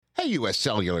Hey, U.S.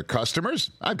 Cellular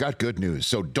customers, I've got good news,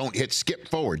 so don't hit skip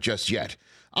forward just yet.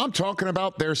 I'm talking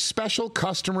about their special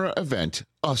customer event,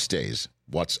 US Days.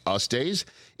 What's US Days?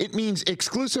 It means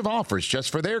exclusive offers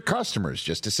just for their customers,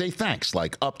 just to say thanks,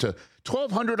 like up to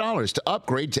 $1,200 to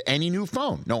upgrade to any new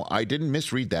phone. No, I didn't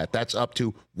misread that. That's up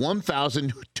to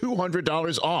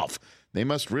 $1,200 off. They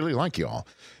must really like you all.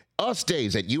 US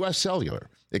Days at U.S. Cellular.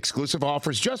 Exclusive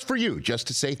offers just for you, just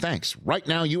to say thanks. Right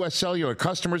now, U.S. Cellular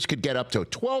customers could get up to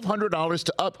 $1,200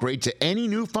 to upgrade to any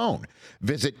new phone.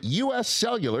 Visit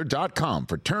uscellular.com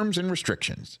for terms and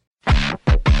restrictions.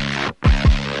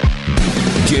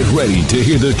 Get ready to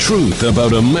hear the truth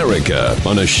about America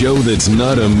on a show that's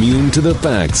not immune to the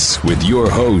facts with your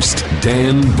host,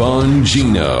 Dan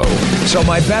Bongino. So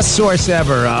my best source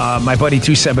ever, my buddy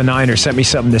 279er sent me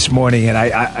something this morning, and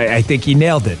I think he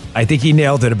nailed it. I think he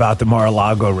nailed it about the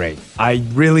Mar-a-Lago rate. I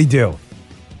really do.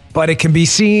 But it can be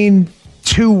seen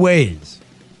two ways.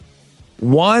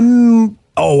 One,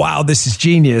 oh, wow, this is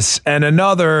genius. And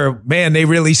another, man, they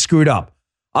really screwed up.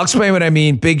 I'll explain what I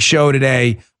mean. Big show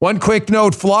today. One quick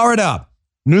note, Florida,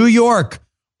 New York,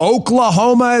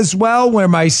 Oklahoma as well, where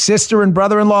my sister and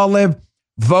brother-in-law live.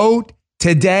 Vote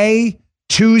today,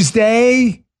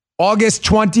 Tuesday, August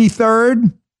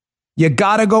 23rd. You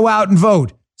got to go out and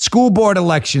vote. School board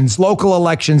elections, local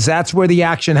elections, that's where the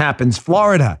action happens.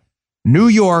 Florida, New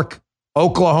York,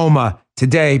 Oklahoma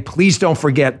today. Please don't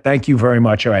forget. Thank you very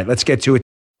much. All right, let's get to it.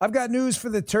 I've got news for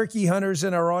the turkey hunters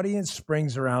in our audience.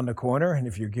 Spring's around the corner, and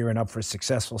if you're gearing up for a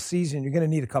successful season, you're going to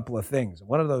need a couple of things.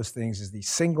 One of those things is the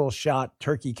single-shot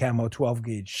turkey camo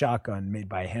 12-gauge shotgun made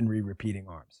by Henry Repeating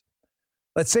Arms.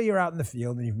 Let's say you're out in the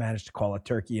field and you've managed to call a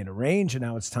turkey in a range, and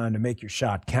now it's time to make your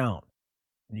shot count.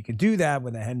 And you can do that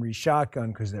with a Henry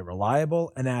shotgun because they're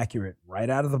reliable and accurate right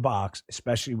out of the box,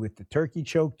 especially with the turkey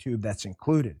choke tube that's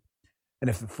included. And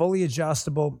if the fully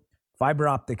adjustable fiber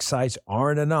optic sights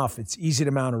aren't enough, it's easy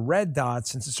to mount a red dot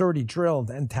since it's already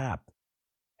drilled and tapped.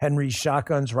 Henry's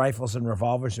shotguns, rifles, and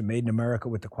revolvers are made in America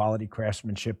with the quality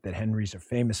craftsmanship that Henry's are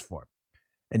famous for.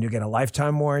 And you'll get a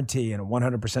lifetime warranty and a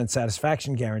 100%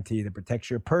 satisfaction guarantee that protects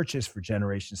your purchase for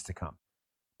generations to come.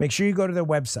 Make sure you go to their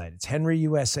website. It's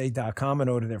henryusa.com and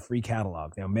order their free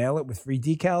catalog. They'll mail it with free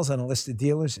decals and a list of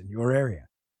dealers in your area.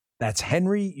 That's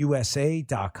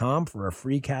henryusa.com for a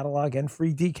free catalog and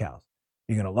free decals.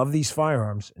 You're going to love these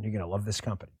firearms, and you're going to love this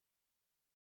company.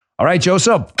 All right,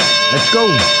 Joseph, let's go.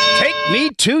 Take me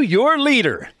to your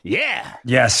leader. Yeah.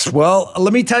 Yes. Well,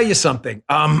 let me tell you something.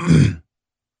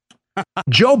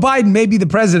 Joe Biden may be the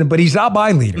president, but he's not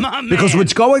my leader. Because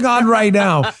what's going on right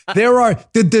now, there are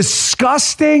the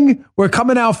disgusting, we're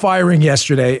coming out firing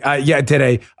today. I'll get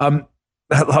to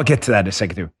that in a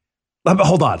second, too.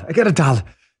 Hold on. I got a dollar.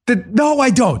 No, I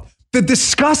don't. The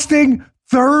disgusting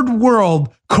third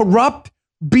world corrupt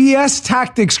BS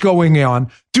tactics going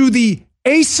on through the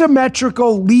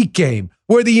asymmetrical leak game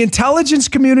where the intelligence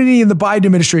community and the Biden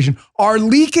administration are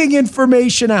leaking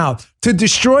information out to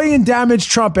destroy and damage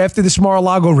Trump after this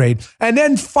Mar-a-Lago raid and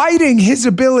then fighting his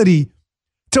ability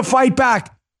to fight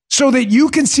back so that you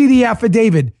can see the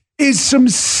affidavit is some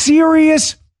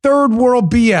serious third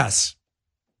world BS.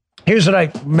 Here's what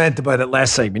I meant about it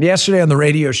last segment. Yesterday on the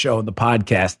radio show and the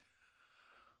podcast,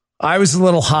 I was a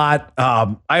little hot.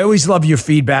 I always love your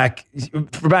feedback.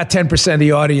 For about 10% of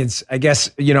the audience, I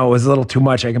guess, it was a little too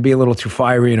much. I can be a little too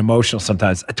fiery and emotional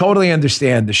sometimes. I totally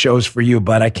understand the show's for you,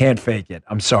 but I can't fake it.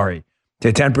 I'm sorry.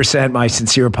 To 10%, my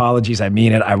sincere apologies. I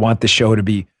mean it. I want the show to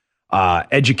be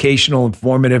educational,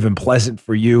 informative, and pleasant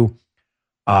for you.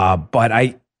 But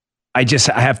I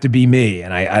have to be me,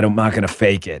 and I'm not going to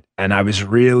fake it. And I was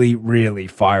really, really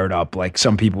fired up. Like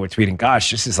some people were tweeting,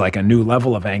 gosh, this is like a new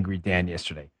level of Angry Dan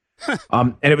yesterday.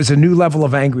 And it was a new level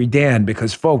of Angry Dan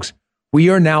because, folks, we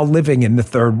are now living in the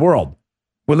third world.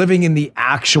 We're living in the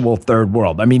actual third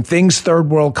world. I mean, things third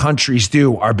world countries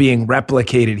do are being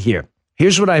replicated here.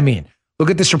 Here's what I mean. Look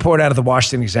at this report out of the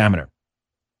Washington Examiner.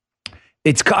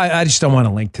 I just don't want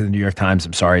to link to the New York Times.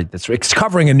 I'm sorry. It's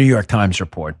covering a New York Times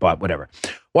report, but whatever.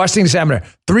 Washington Examiner,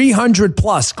 300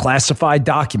 plus classified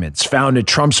documents found at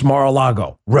Trump's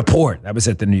Mar-a-Lago report. That was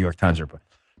at the New York Times report.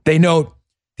 They note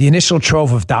the initial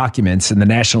trove of documents in the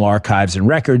National Archives and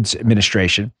Records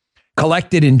Administration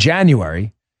collected in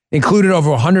January included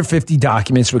over 150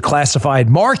 documents with classified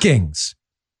markings,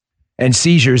 and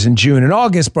seizures in June and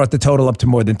August brought the total up to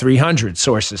more than 300,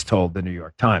 sources told the New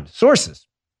York Times. Sources.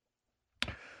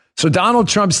 So Donald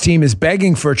Trump's team is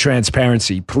begging for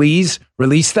transparency. Please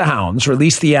release the hounds,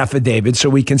 release the affidavit so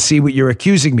we can see what you're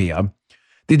accusing me of.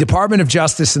 The Department of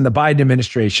Justice and the Biden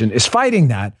administration is fighting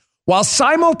that while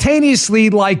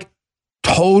simultaneously, like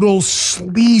total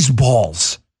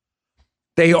sleazeballs,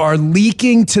 They are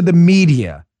leaking to the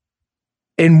media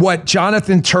in what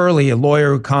Jonathan Turley, a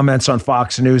lawyer who comments on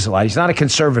Fox News a lot, he's not a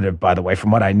conservative, by the way,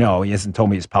 from what I know. He hasn't told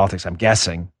me his politics, I'm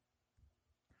guessing.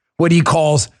 What he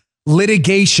calls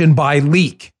litigation by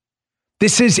leak.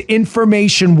 This is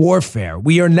information warfare.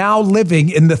 We are now living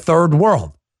in the third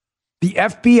world. The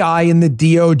FBI and the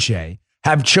DOJ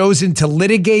have chosen to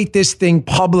litigate this thing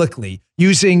publicly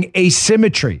using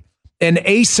asymmetry and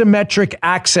asymmetric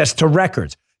access to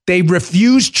records. They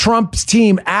refuse Trump's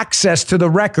team access to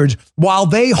the records while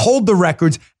they hold the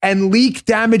records and leak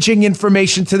damaging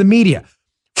information to the media.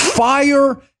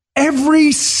 Fire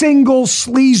every single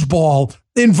sleazeball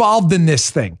involved in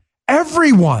this thing.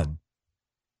 Everyone.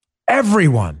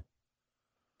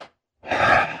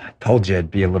 I told you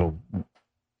it'd be a little...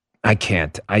 I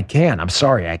can't. I'm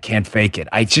sorry. I can't fake it.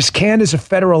 I just can't as a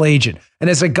federal agent. And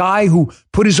as a guy who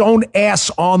put his own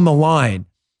ass on the line,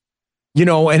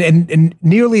 and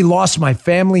nearly lost my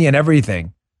family and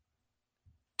everything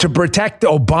to protect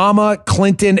Obama,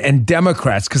 Clinton, and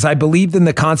Democrats because I believed in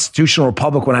the constitutional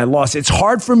republic when I lost. It's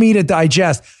hard for me to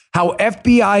digest how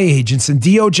FBI agents and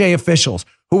DOJ officials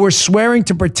who were swearing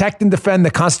to protect and defend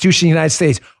the Constitution of the United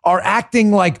States are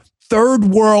acting like third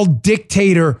world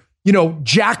dictator,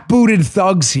 jackbooted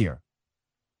thugs here.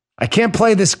 I can't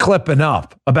play this clip enough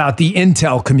about the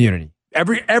intel community.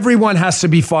 Everyone has to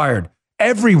be fired.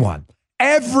 Everyone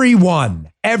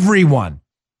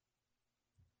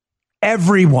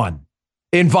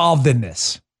involved in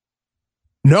this.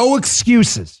 No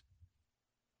excuses.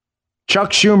 Chuck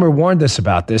Schumer warned us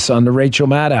about this on the Rachel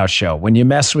Maddow show. When you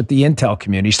mess with the intel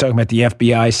community, he's talking about the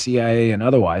FBI, CIA, and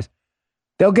otherwise,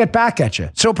 they'll get back at you.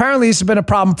 So apparently this has been a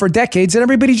problem for decades, and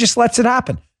everybody just lets it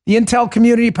happen. The intel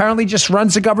community apparently just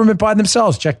runs the government by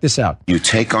themselves. Check this out. You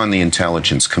take on the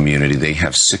intelligence community, they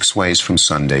have 6 ways from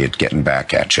Sunday at getting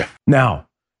back at you. Now,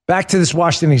 back to this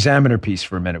Washington Examiner piece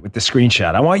for a minute with the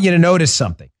screenshot. I want you to notice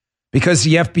something. Because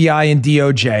the FBI and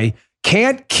DOJ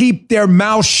can't keep their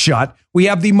mouth shut, we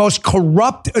have the most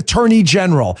corrupt attorney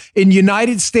general in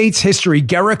United States history,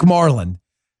 Garrick Marland,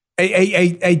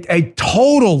 a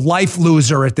total life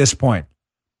loser at this point.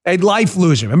 A life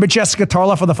loser. Remember Jessica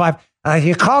Tarloff on the 5?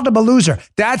 You called him a loser.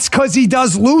 That's because he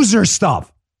does loser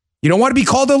stuff. You don't want to be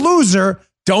called a loser.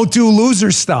 Don't do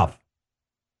loser stuff.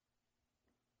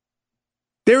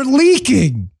 They're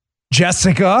leaking,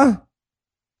 Jessica.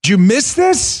 Did you miss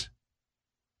this?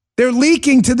 They're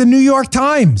leaking to the New York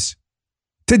Times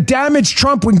to damage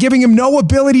Trump when giving him no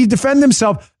ability to defend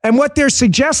himself. And what they're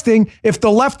suggesting, if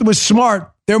the left was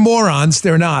smart, they're morons,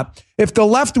 they're not. If the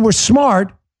left were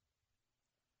smart,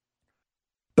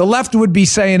 the left would be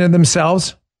saying to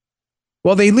themselves,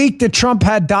 well, they leaked that Trump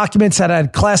had documents that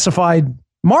had classified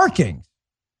markings.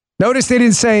 Notice they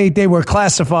didn't say they were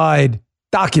classified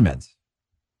documents.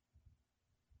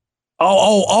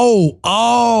 Oh,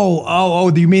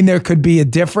 do you mean there could be a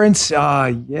difference?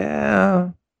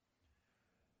 Yeah.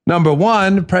 Number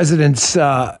one, presidents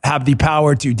have the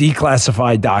power to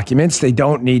declassify documents. They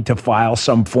don't need to file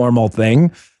some formal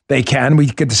thing. They can. We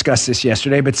could discuss this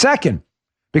yesterday. But second,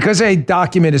 because a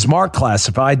document is marked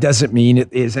classified doesn't mean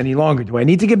it is any longer. Do I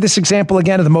need to give this example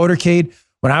again of the motorcade?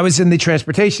 When I was in the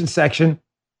transportation section,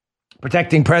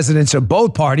 protecting presidents of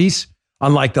both parties,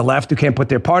 unlike the left who can't put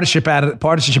their partisanship out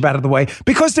of the way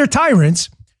because they're tyrants.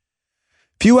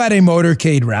 If you had a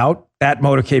motorcade route, that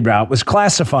motorcade route was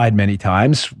classified many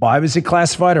times. Why was it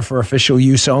classified or for official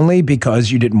use only?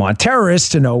 Because you didn't want terrorists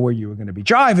to know where you were going to be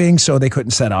driving, so they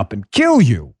couldn't set up and kill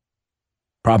you.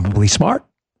 Probably smart.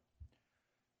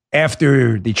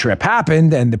 After the trip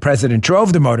happened and the president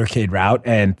drove the motorcade route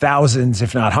and thousands,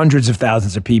 if not hundreds of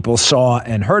thousands of people saw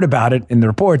and heard about it in the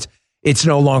reports, it's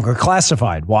no longer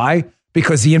classified. Why?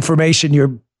 Because the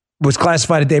information was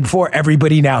classified the day before,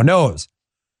 everybody now knows.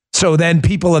 So then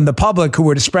people in the public who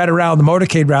were to spread around the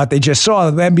motorcade route, they just saw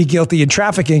them be guilty in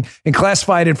trafficking and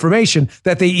classified information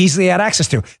that they easily had access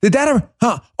to. Did that ever?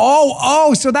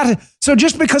 So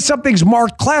just because something's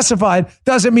marked classified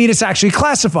doesn't mean it's actually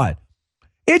classified.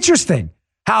 Interesting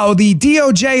how the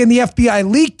DOJ and the FBI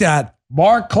leaked that,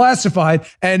 marked classified,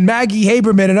 and Maggie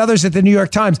Haberman and others at the New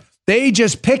York Times, they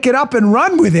just pick it up and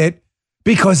run with it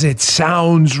because it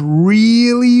sounds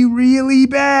really, really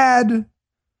bad.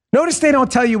 Notice they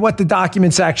don't tell you what the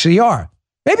documents actually are.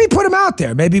 Maybe put them out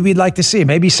there. Maybe we'd like to see.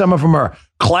 Maybe some of them are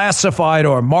classified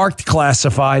or marked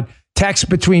classified. Text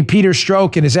between Peter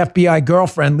Strzok and his FBI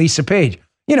girlfriend, Lisa Page.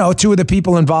 You know, two of the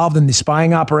people involved in the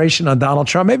spying operation on Donald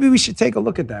Trump. Maybe we should take a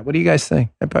look at that. What do you guys think?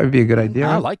 That'd probably be a good idea.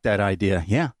 I like that idea.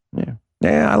 Yeah,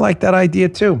 I like that idea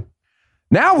too.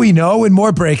 Now we know, in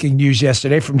more breaking news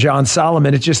yesterday from John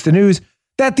Solomon at Just the News,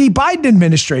 that the Biden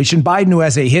administration, Biden who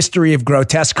has a history of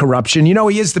grotesque corruption,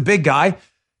 he is the big guy,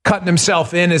 cutting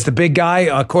himself in as the big guy,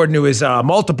 according to his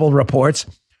multiple reports,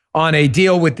 on a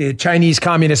deal with the Chinese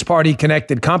Communist Party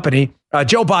connected company.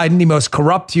 Joe Biden, the most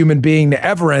corrupt human being to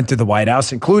ever enter the White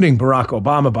House, including Barack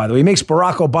Obama, by the way. He makes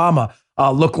Barack Obama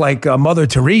look like Mother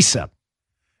Teresa.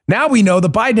 Now we know the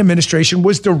Biden administration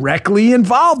was directly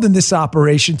involved in this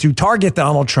operation to target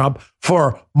Donald Trump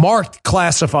for marked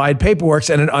classified paperwork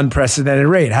at an unprecedented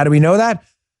rate. How do we know that?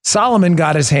 Solomon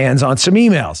got his hands on some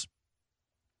emails.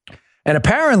 And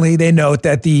apparently they note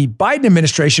that the Biden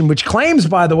administration, which claims,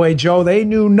 by the way, Joe, they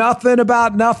knew nothing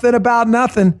about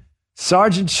nothing.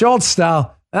 Sergeant Schultz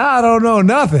style. I don't know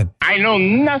nothing. I know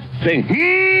nothing.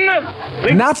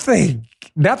 Nothing.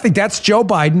 That's Joe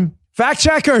Biden. Fact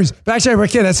checkers.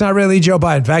 Kid, that's not really Joe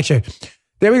Biden. Fact check.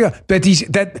 There we go. But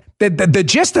the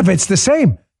gist of it's the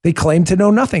same. They claim to know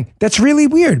nothing. That's really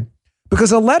weird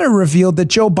because a letter revealed that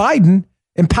Joe Biden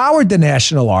empowered the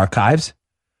National Archives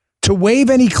to waive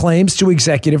any claims to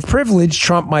executive privilege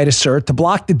Trump might assert to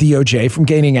block the DOJ from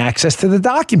gaining access to the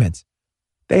documents.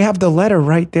 They have the letter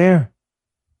right there.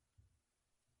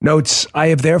 Notes, I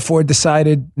have therefore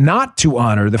decided not to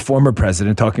honor the former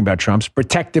president, talking about Trump's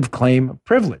protective claim of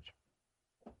privilege.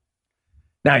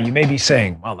 Now, you may be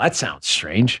saying, well, that sounds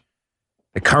strange.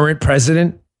 The current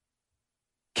president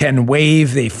can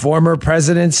waive the former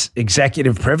president's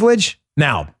executive privilege?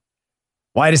 Now,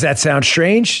 why does that sound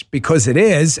strange? Because it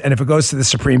is, and if it goes to the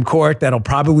Supreme Court, that'll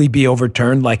probably be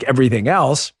overturned like everything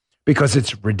else because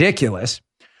it's ridiculous.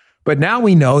 But now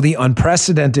we know the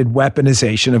unprecedented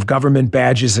weaponization of government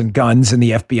badges and guns and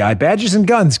the FBI. Badges and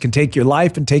guns can take your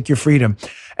life and take your freedom.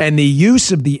 And the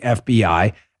use of the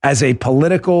FBI as a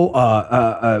political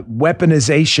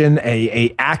weaponization, a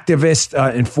activist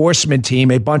enforcement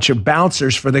team, a bunch of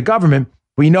bouncers for the government.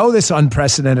 We know this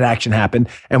unprecedented action happened,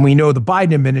 and we know the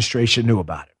Biden administration knew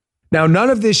about it. Now, none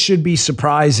of this should be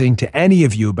surprising to any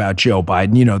of you about Joe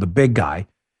Biden, the big guy.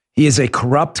 He is a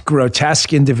corrupt,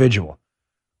 grotesque individual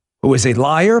who is a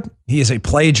liar. He is a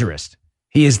plagiarist.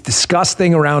 He is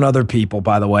disgusting around other people,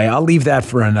 by the way. I'll leave that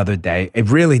for another day. A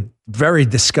really very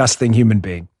disgusting human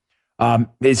being.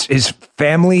 His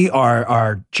family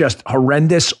are just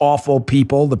horrendous, awful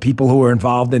people, the people who are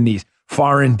involved in these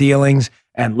foreign dealings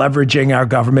and leveraging our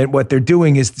government. What they're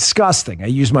doing is disgusting. I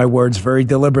use my words very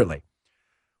deliberately.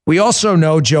 We also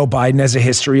know Joe Biden has a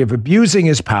history of abusing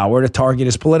his power to target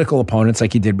his political opponents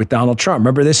like he did with Donald Trump.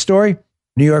 Remember this story?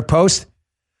 New York Post?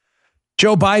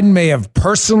 Joe Biden may have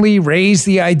personally raised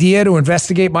the idea to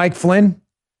investigate Mike Flynn.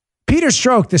 Peter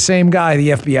Strzok, the same guy, the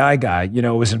FBI guy,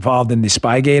 was involved in the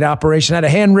Spygate operation, had a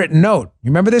handwritten note. You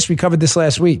remember this? We covered this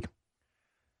last week.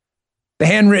 The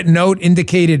handwritten note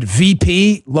indicated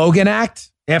VP Logan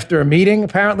Act after a meeting,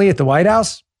 apparently, at the White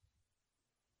House.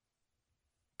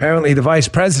 Apparently, the vice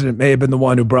president may have been the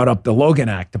one who brought up the Logan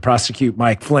Act to prosecute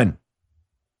Mike Flynn.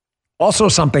 Also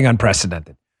something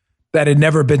unprecedented that had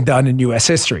never been done in U.S.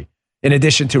 history, in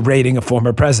addition to raiding a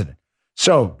former president.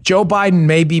 So Joe Biden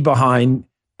may be behind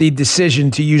the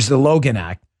decision to use the Logan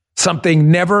Act,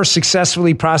 something never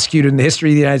successfully prosecuted in the history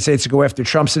of the United States to go after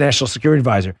Trump's national security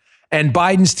advisor. And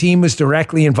Biden's team was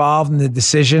directly involved in the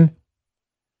decision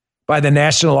by the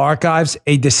National Archives,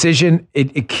 a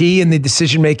key in the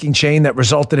decision-making chain that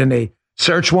resulted in a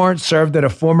search warrant served at a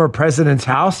former president's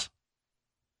house.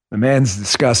 The man's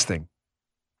disgusting.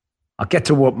 I'll get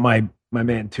to what my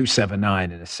man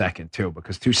 279 in a second, too,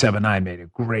 because 279 made a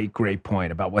great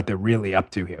point about what they're really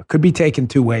up to here. Could be taken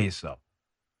two ways, though.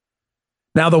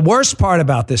 Now, the worst part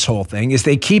about this whole thing is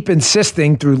they keep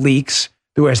insisting through leaks,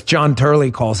 through, as John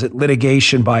Turley calls it,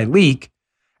 litigation by leak,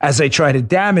 as they try to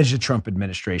damage the Trump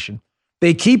administration.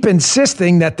 They keep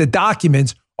insisting that the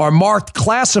documents are marked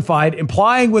classified,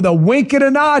 implying with a wink and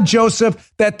a nod,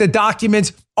 Joseph, that the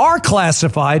documents are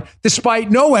classified, despite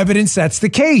no evidence that's the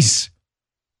case.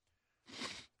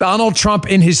 Donald Trump,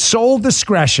 in his sole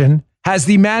discretion, has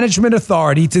the management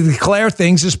authority to declare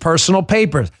things as personal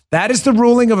papers. That is the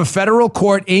ruling of a federal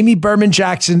court, Amy Berman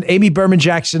Jackson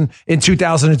in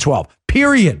 2012.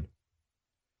 Period.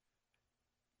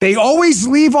 They always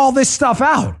leave all this stuff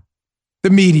out,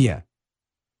 the media.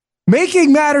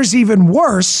 Making matters even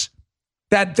worse,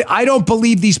 that I don't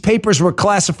believe these papers were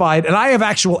classified, and I have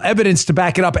actual evidence to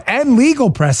back it up and legal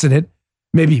precedent,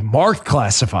 maybe marked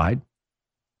classified.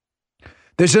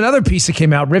 There's another piece that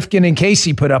came out, Rifkin and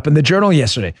Casey put up in the Journal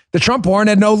yesterday. The Trump warrant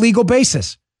had no legal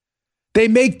basis. They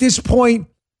make this point,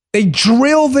 they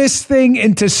drill this thing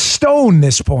into stone,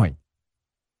 this point.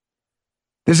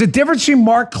 There's a difference between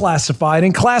marked classified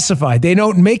and classified. They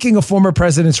note making a former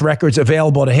president's records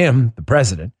available to him, the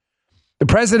president, the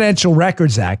Presidential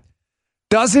Records Act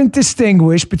doesn't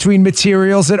distinguish between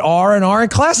materials that are and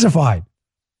aren't classified.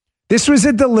 This was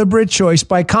a deliberate choice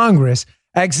by Congress,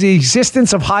 as the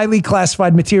existence of highly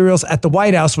classified materials at the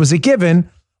White House was a given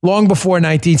long before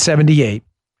 1978.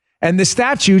 And the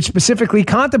statute specifically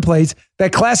contemplates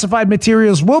that classified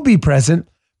materials will be present,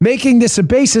 making this a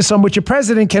basis on which a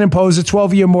president can impose a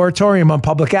 12-year moratorium on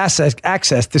public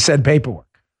access to said paperwork.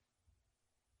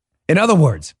 In other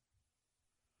words,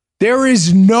 there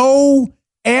is no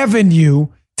avenue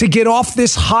to get off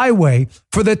this highway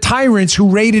for the tyrants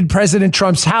who raided President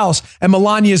Trump's house and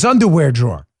Melania's underwear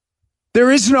drawer.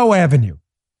 There is no avenue.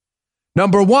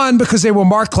 Number one, because they were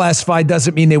marked classified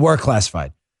doesn't mean they were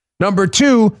classified. Number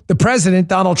two, the president,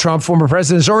 Donald Trump, former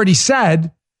president, has already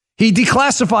said he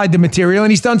declassified the material,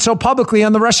 and he's done so publicly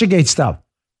on the Russiagate stuff.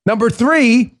 Number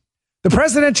three, the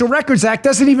Presidential Records Act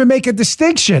doesn't even make a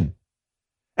distinction.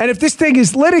 And if this thing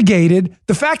is litigated,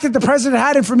 the fact that the president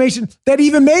had information that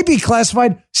even may be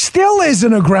classified still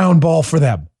isn't a ground ball for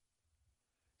them.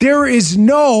 There is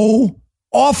no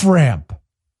off-ramp.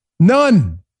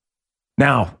 None.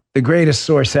 Now, the greatest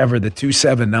source ever, the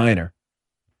 279er,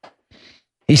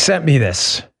 he sent me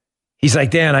this. He's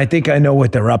like, Dan, I think I know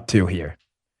what they're up to here.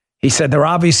 He said they're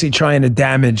obviously trying to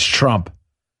damage Trump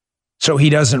so he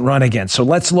doesn't run again. So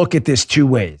let's look at this two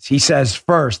ways. He says,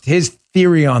 first, his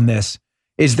theory on this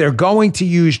is they're going to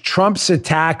use Trump's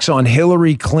attacks on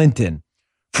Hillary Clinton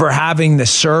for having the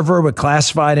server with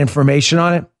classified information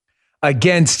on it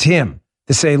against him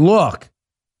to say, look,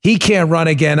 he can't run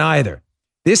again either.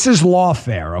 This is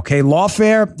Lawfare, okay?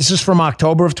 Lawfare, this is from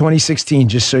October of 2016,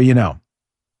 just so you know.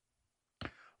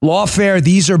 Lawfare,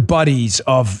 these are buddies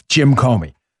of Jim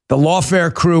Comey. The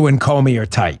Lawfare crew and Comey are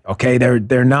tight, okay?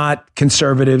 They're not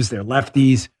conservatives, they're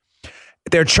lefties.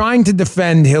 They're trying to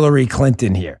defend Hillary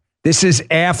Clinton here. This is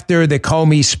after the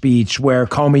Comey speech where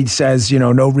Comey says,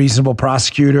 no reasonable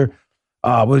prosecutor.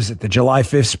 What was it, the July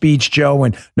 5th speech, Joe?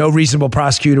 And no reasonable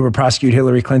prosecutor would prosecute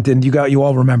Hillary Clinton. You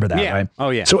all remember that, yeah. Right?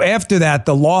 Oh, yeah. So after that,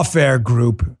 the Lawfare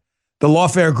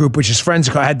group, which is friends,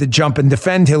 had to jump and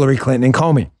defend Hillary Clinton and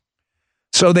Comey.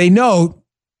 So they note,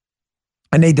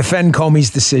 and they defend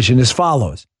Comey's decision as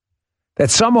follows,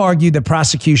 that some argue the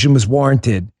prosecution was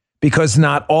warranted because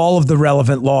not all of the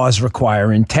relevant laws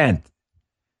require intent.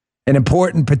 An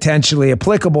important, potentially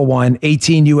applicable one,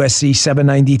 18 U.S.C.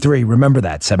 793. Remember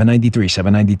that,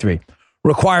 793,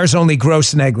 requires only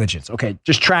gross negligence. Okay,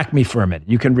 just track me for a minute.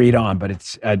 You can read on,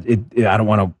 but I don't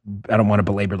want to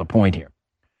belabor the point here.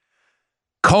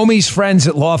 Comey's friends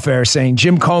at Lawfare are saying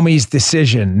Jim Comey's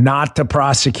decision not to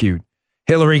prosecute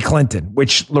Hillary Clinton,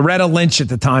 which Loretta Lynch at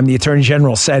the time, the Attorney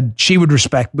General, said she would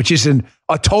respect, which is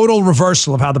a total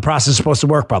reversal of how the process is supposed to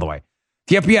work, by the way.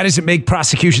 The FBI doesn't make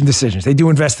prosecution decisions. They do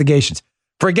investigations.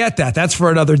 Forget that. That's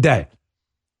for another day.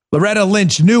 Loretta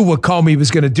Lynch knew what Comey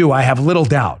was going to do. I have little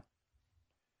doubt.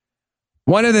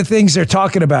 One of the things they're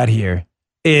talking about here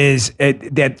is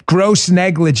that gross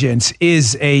negligence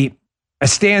is a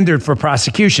standard for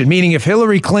prosecution, meaning if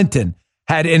Hillary Clinton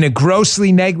had in a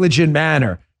grossly negligent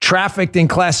manner trafficked in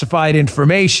classified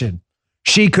information,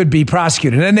 she could be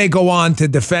prosecuted. And then they go on to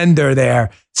defend her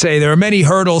there, say there are many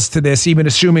hurdles to this, even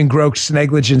assuming gross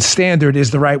negligence standard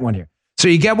is the right one here. So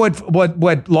you get what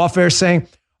Lawfare is saying?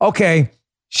 Okay,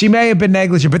 she may have been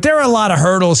negligent, but there are a lot of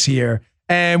hurdles here,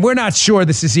 and we're not sure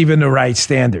this is even the right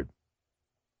standard.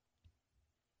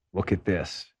 Look at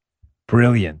this.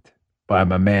 Brilliant by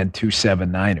my man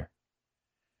 279er.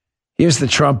 Here's the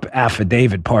Trump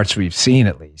affidavit parts we've seen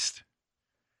at least.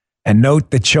 And note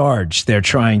the charge they're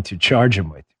trying to charge him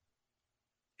with.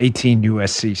 18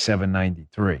 U.S.C.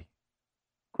 793.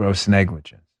 Gross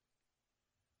negligence.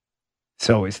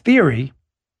 So his theory,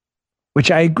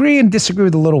 which I agree and disagree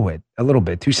with a little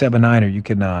bit, 279er, you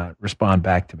can respond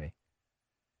back to me,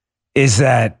 is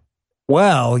that,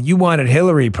 well, you wanted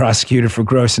Hillary prosecuted for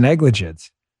gross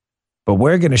negligence, but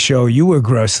we're going to show you were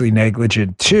grossly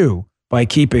negligent too by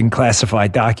keeping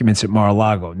classified documents at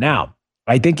Mar-a-Lago. Now,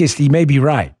 I think he may be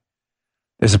right.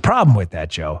 There's a problem with that,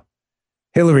 Joe.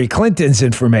 Hillary Clinton's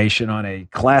information on a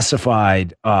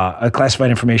classified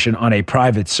information on a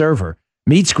private server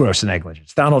meets gross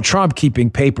negligence. Donald Trump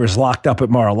keeping papers locked up at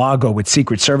Mar-a-Lago with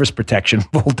Secret Service protection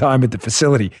full time at the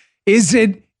facility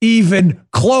isn't even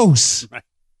close. Right.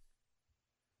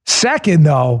 Second,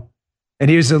 though,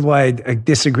 and here's why I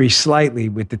disagree slightly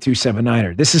with the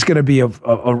 279er. This is going to be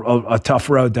a tough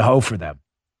road to hoe for them.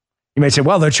 You may say,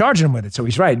 well, they're charging him with it, so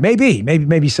he's right.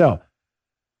 Maybe so.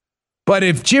 But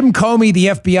if Jim Comey, the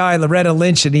FBI, Loretta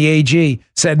Lynch, and the AG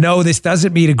said, no, this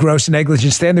doesn't meet a gross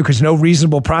negligence standard because no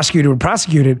reasonable prosecutor would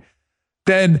prosecute it,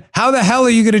 then how the hell are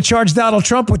you going to charge Donald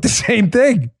Trump with the same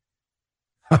thing?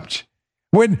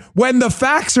 when the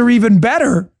facts are even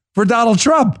better for Donald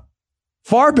Trump.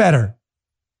 Far better.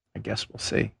 I guess we'll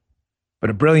see. But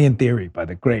a brilliant theory by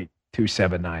the great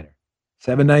 279er.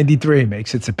 793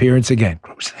 makes its appearance again.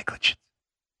 Gross negligence.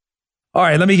 All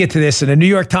right, let me get to this. And the New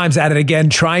York Times at it again,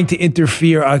 trying to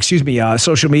interfere,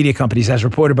 social media companies, as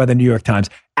reported by the New York Times,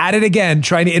 at it again,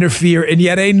 trying to interfere in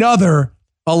yet another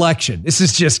election. This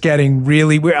is just getting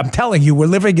really weird. I'm telling you, we're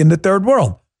living in the third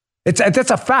world. That's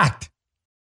a fact.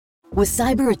 With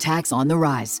cyber attacks on the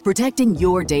rise, protecting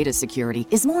your data security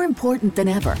is more important than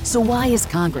ever. So why is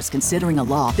Congress considering a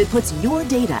law that puts your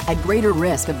data at greater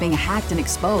risk of being hacked and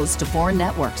exposed to foreign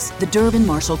networks? The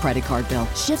Durbin-Marshall credit card bill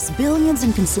shifts billions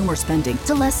in consumer spending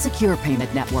to less secure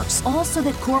payment networks, all so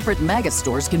that corporate mega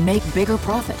stores can make bigger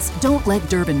profits. Don't let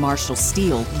Durbin-Marshall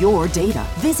steal your data.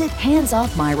 Visit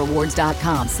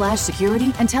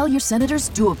handsoffmyrewards.com/security and tell your senators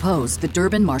to oppose the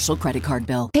Durbin-Marshall credit card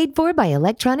bill. Paid for by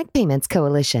Electronic Payments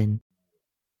Coalition.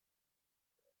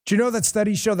 Do you know that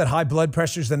studies show that high blood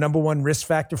pressure is the number one risk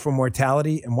factor for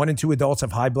mortality, and 1 in 2 adults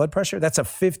have high blood pressure? That's a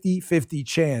 50-50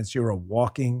 chance you're a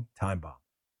walking time bomb.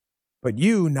 But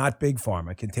you, not Big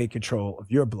Pharma, can take control of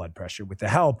your blood pressure with the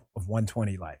help of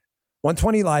 120 Life.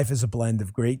 120 Life is a blend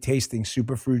of great tasting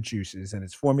superfruit juices, and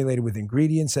it's formulated with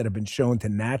ingredients that have been shown to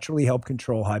naturally help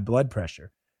control high blood pressure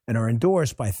and are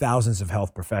endorsed by thousands of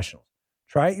health professionals.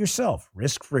 Try it yourself,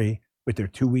 risk-free, with their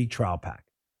 2-week trial pack.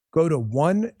 Go to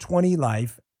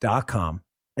 120life.com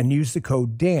and use the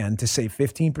code DAN to save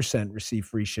 15%, receive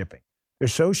free shipping. They're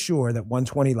so sure that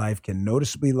 120 Life can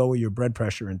noticeably lower your blood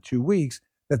pressure in 2 weeks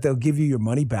that they'll give you your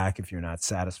money back if you're not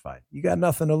satisfied. You got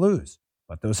nothing to lose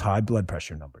but those high blood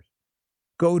pressure numbers.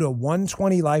 Go to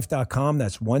 120life.com,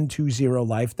 that's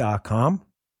 120life.com,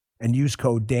 and use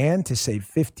code DAN to save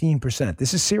 15%.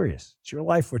 This is serious. It's your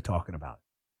life we're talking about.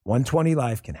 120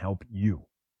 Life can help you.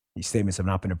 These statements have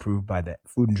not been approved by the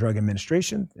Food and Drug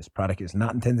Administration. This product is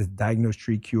not intended to diagnose,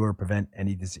 treat, cure, or prevent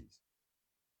any disease.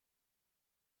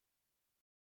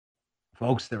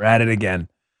 Folks, they're at it again.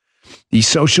 These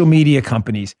social media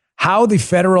companies, how the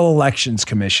Federal Elections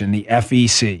Commission, the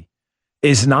FEC,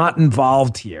 is not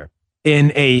involved here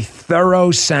in a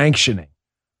thorough sanctioning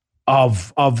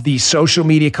of these social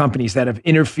media companies that have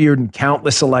interfered in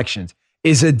countless elections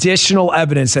is additional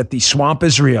evidence that the swamp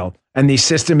is real and the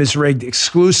system is rigged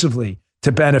exclusively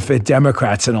to benefit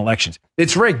Democrats in elections.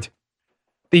 It's rigged.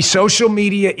 The social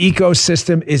media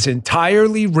ecosystem is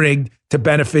entirely rigged to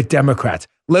benefit Democrats.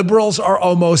 Liberals are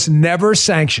almost never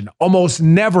sanctioned, almost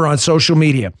never on social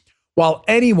media, while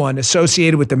anyone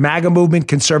associated with the MAGA movement,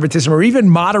 conservatism, or even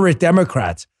moderate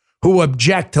Democrats who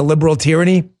object to liberal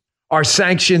tyranny are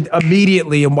sanctioned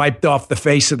immediately and wiped off the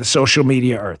face of the social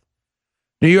media earth.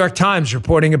 New York Times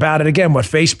reporting about it again, what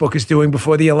Facebook is doing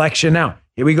before the election now.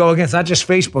 Here we go again. It's not just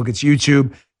Facebook, it's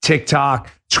YouTube, TikTok,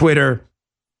 Twitter,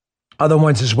 other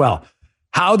ones as well.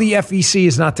 How the FEC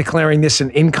is not declaring this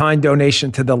an in-kind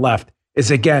donation to the left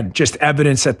is, again, just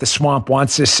evidence that the swamp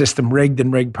wants this system rigged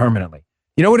and rigged permanently.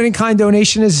 You know what an in-kind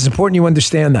donation is? It's important you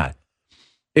understand that.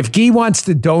 If Guy wants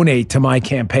to donate to my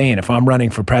campaign, if I'm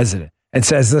running for president, and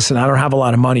says, listen, I don't have a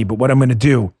lot of money, but what I'm going to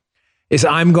do is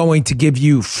I'm going to give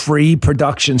you free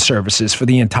production services for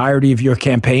the entirety of your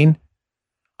campaign,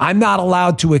 I'm not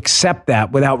allowed to accept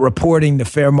that without reporting the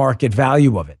fair market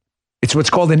value of it. It's what's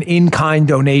called an in-kind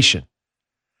donation.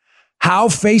 How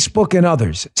Facebook and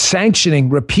others sanctioning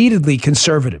repeatedly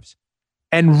conservatives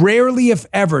and rarely, if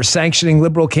ever, sanctioning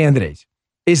liberal candidates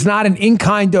is not an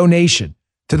in-kind donation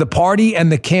to the party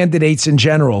and the candidates in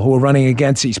general who are running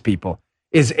against these people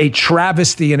is a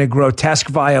travesty and a grotesque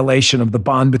violation of the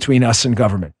bond between us and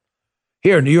government.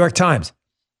 Here, New York Times,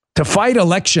 to fight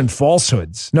election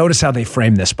falsehoods, notice how they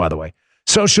frame this, by the way.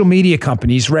 Social media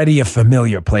companies ready a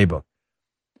familiar playbook.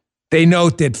 They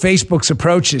note that Facebook's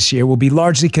approach this year will be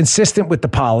largely consistent with the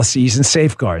policies and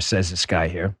safeguards, says this guy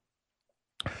here.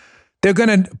 They're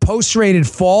going to post rated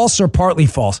false or partly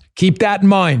false. Keep that in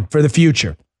mind for the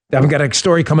future. I've got a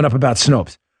story coming up about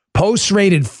Snopes. Posts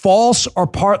rated false or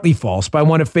partly false by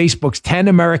one of Facebook's 10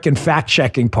 American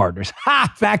fact-checking partners.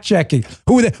 Ha! Fact-checking.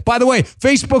 Who are they? By the way,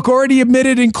 Facebook already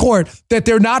admitted in court that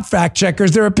they're not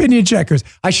fact-checkers, they're opinion checkers.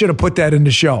 I should have put that in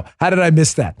the show. How did I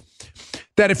miss that?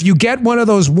 That if you get one of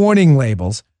those warning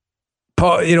labels,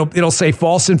 it'll say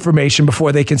false information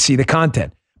before they can see the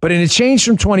content. But in a change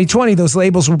from 2020, those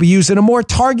labels will be used in a more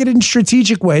targeted and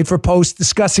strategic way for posts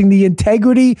discussing the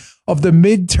integrity of the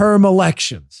midterm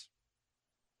elections.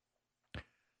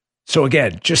 So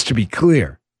again, just to be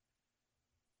clear,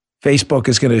 Facebook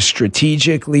is going to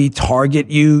strategically target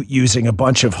you using a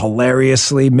bunch of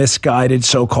hilariously misguided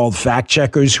so-called fact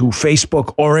checkers who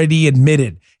Facebook already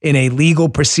admitted in a legal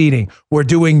proceeding were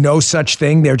doing no such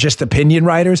thing. They're just opinion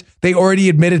writers. They already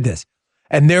admitted this.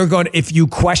 And they're going to, if you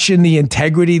question the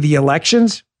integrity of the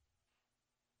elections,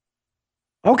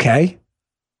 okay.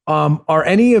 Are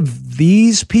any of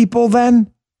these people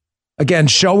then, again,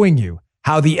 showing you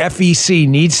how the FEC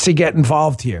needs to get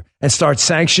involved here and start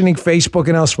sanctioning Facebook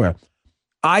and elsewhere?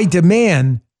 I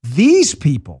demand these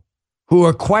people who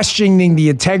are questioning the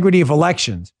integrity of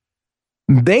elections,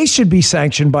 they should be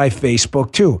sanctioned by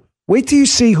Facebook too. Wait till you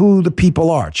see who the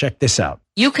people are. Check this out.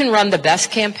 You can run the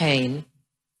best campaign.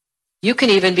 You can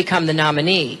even become the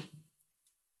nominee.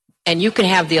 And you can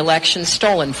have the election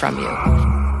stolen from you.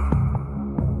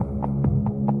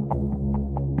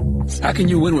 How can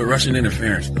you win with Russian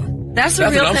interference, though? That's a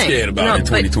real thing. What I'm scared about in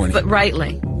 2020. But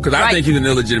rightly. Because I think he's an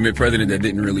illegitimate president that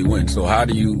didn't really win. So how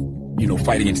do you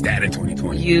fight against that in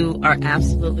 2020? You are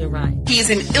absolutely right. He's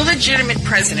an illegitimate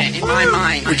president in my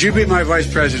mind. Would you be my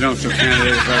vice presidential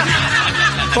candidate?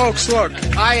 Folks, look,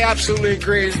 I absolutely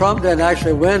agree. Trump didn't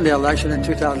actually win the election in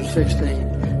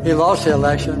 2016. He lost the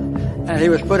election. And he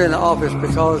was put in office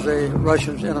because the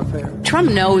Russians interfered. Trump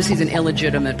knows he's an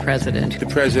illegitimate president. The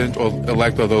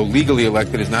president-elect, although legally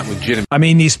elected, is not legitimate. I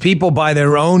mean, these people, by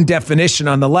their own definition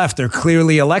on the left, are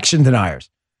clearly election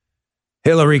deniers.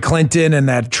 Hillary Clinton and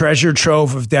that treasure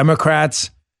trove of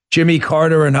Democrats, Jimmy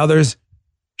Carter and others,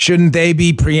 shouldn't they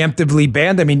be preemptively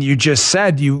banned? I mean, you just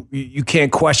said you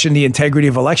can't question the integrity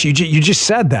of election. You just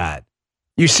said that.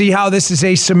 You see how this is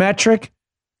asymmetric?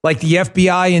 Like the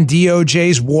FBI and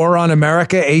DOJ's war on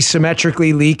America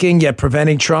asymmetrically leaking, yet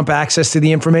preventing Trump access to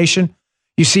the information.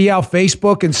 You see how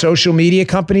Facebook and social media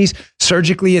companies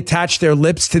surgically attach their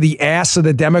lips to the ass of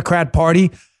the Democrat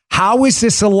Party. How is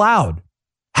this allowed?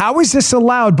 How is this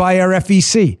allowed by our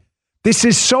FEC? This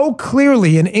is so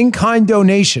clearly an in-kind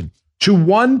donation to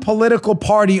one political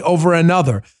party over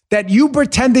another that you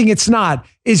pretending it's not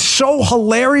is so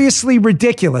hilariously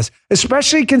ridiculous,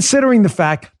 especially considering the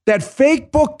fact that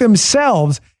Facebook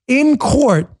themselves in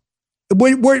court,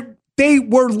 they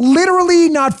were literally,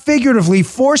 not figuratively,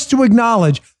 forced to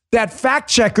acknowledge that fact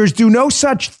checkers do no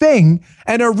such thing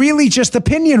and are really just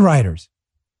opinion writers.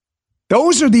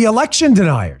 Those are the election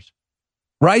deniers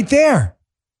right there.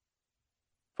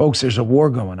 Folks, there's a war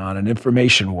going on, an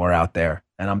information war out there.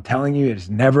 And I'm telling you, it has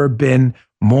never been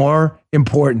more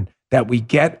important that we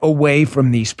get away from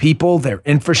these people, their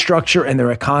infrastructure, and their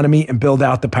economy and build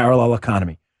out the parallel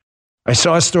economy. I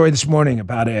saw a story this morning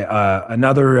about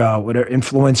another whatever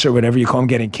influencer, whatever you call them,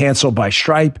 getting canceled by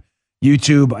Stripe,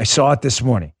 YouTube. I saw it this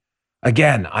morning.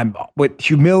 Again, I'm with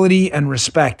humility and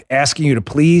respect asking you to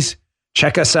please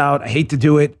check us out. I hate to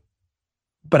do it,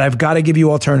 but I've got to give you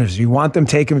alternatives. If you want them,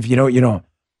 take them. If you don't, you don't.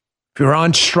 If you're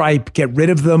on Stripe, get rid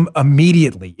of them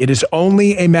immediately. It is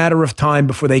only a matter of time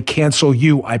before they cancel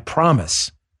you, I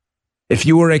promise. If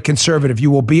you are a conservative,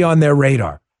 you will be on their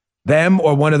radar, them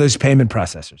or one of those payment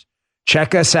processors.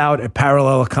 Check us out at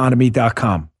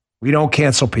paralleleconomy.com. We don't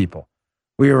cancel people.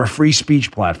 We are a free speech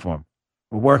platform.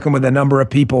 We're working with a number of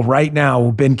people right now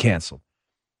who've been canceled.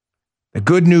 The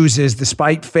good news is,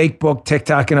 despite Facebook,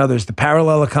 TikTok, and others, the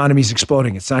parallel economy is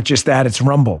exploding. It's not just that, it's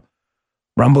Rumble.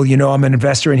 Rumble, you know I'm an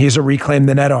investor, and here's a Reclaim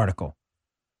the Net article.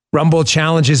 Rumble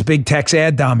challenges big tech's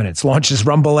ad dominance, launches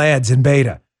Rumble ads in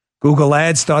beta. Google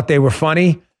Ads thought they were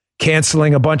funny,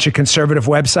 canceling a bunch of conservative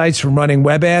websites from running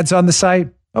web ads on the site.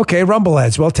 Okay, Rumble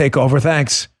ads, we'll take over,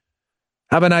 thanks.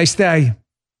 Have a nice day.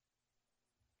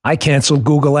 I canceled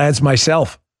Google Ads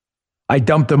myself. I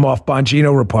dumped them off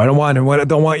Bongino Report. I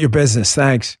don't want your business,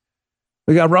 thanks.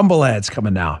 We got Rumble ads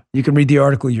coming now. You can read the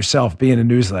article yourself, be in a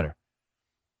newsletter.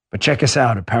 But check us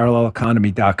out at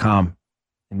paralleleconomy.com,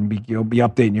 and you'll be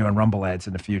updating you on Rumble ads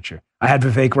in the future. I had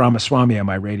Vivek Ramaswamy on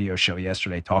my radio show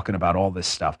yesterday talking about all this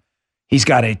stuff. He's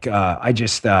got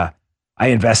I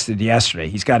invested yesterday.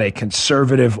 He's got a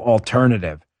conservative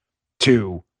alternative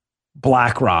to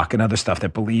BlackRock and other stuff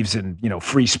that believes in,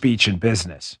 free speech and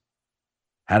business.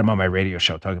 Had him on my radio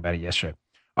show talking about it yesterday.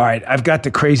 All right, I've got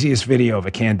the craziest video of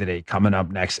a candidate coming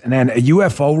up next, and then a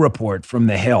UFO report from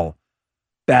the Hill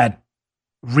that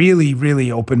really,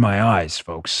 really opened my eyes,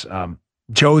 folks.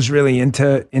 Joe's really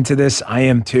into this. I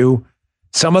am too.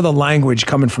 Some of the language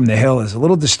coming from the Hill is a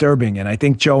little disturbing, and I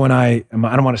think Joe and I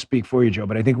don't want to speak for you, Joe,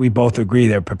 but I think we both agree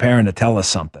they're preparing to tell us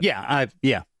something.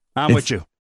 I'm with you.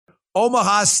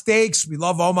 Omaha Steaks. We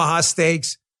love Omaha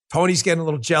Steaks. Tony's getting a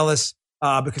little jealous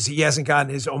because he hasn't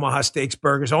gotten his Omaha Steaks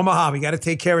burgers. Omaha, we got to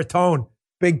take care of Tone.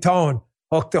 Big Tone.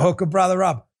 Hook a brother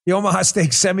up. The Omaha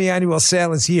Steaks semi-annual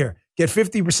sale is here. Get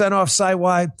 50% off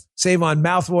site-wide. Save on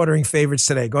mouth-watering favorites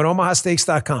today. Go to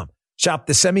omahasteaks.com. Shop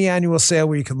the semi-annual sale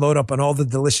where you can load up on all the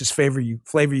delicious flavor you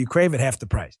crave at half the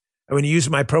price. And when you use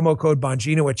my promo code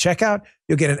Bongino at checkout,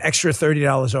 you'll get an extra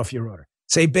 $30 off your order.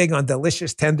 Save big on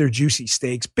delicious, tender, juicy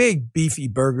steaks, big, beefy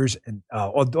burgers, and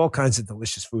all kinds of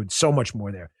delicious food. So much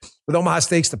more there. With Omaha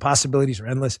Steaks, the possibilities are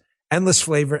endless. Endless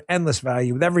flavor, endless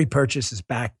value. With every purchase is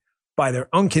backed by their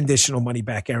unconditional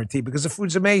money-back guarantee because the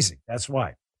food's amazing. That's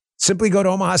why. Simply go to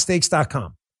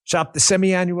omahasteaks.com. Shop the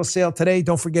semi-annual sale today.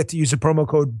 Don't forget to use the promo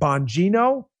code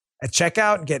Bongino at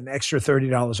checkout and get an extra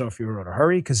 $30 off your order.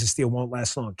 Hurry, because this deal won't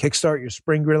last long. Kickstart your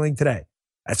spring grilling today.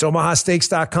 That's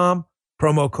omahasteaks.com.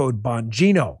 Promo code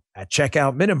Bongino at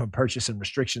checkout. Minimum purchase and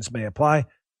restrictions may apply.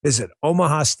 Visit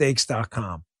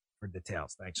omahasteaks.com for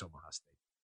details. Thanks, Omaha Steaks.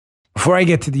 Before I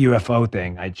get to the UFO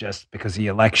thing, because the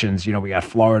elections, we got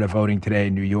Florida voting today,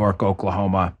 New York,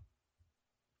 Oklahoma.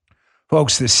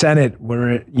 Folks, the Senate,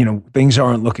 things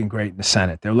aren't looking great in the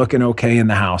Senate. They're looking okay in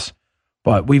the House.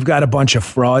 But we've got a bunch of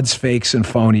frauds, fakes, and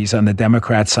phonies on the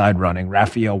Democrat side running.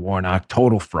 Raphael Warnock,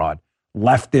 total fraud.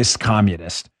 Leftist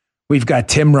communist. We've got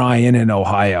Tim Ryan in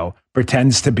Ohio,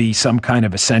 pretends to be some kind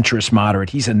of a centrist moderate.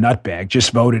 He's a nutbag,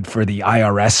 just voted for the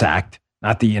IRS Act,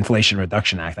 not the Inflation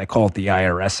Reduction Act. I call it the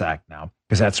IRS Act now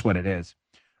because that's what it is.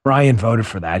 Ryan voted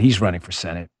for that. He's running for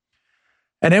Senate.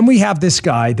 And then we have this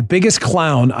guy, the biggest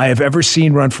clown I have ever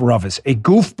seen run for office, a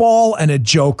goofball and a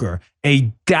joker,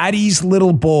 a daddy's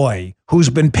little boy who's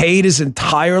been paid his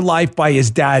entire life by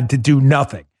his dad to do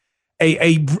nothing.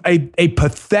 A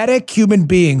pathetic human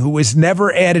being who has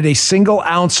never added a single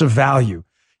ounce of value.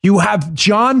 You have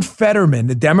John Fetterman,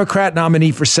 the Democrat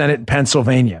nominee for Senate in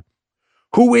Pennsylvania,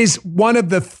 who is one of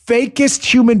the fakest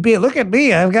human beings. Look at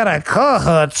me. I've got a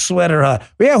Carhartt sweater.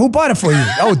 Yeah, who bought it for you?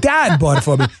 Oh, Dad bought it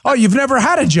for me. Oh, you've never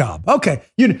had a job. Okay.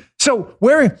 So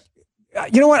wearing,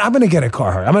 you know what? I'm going to get a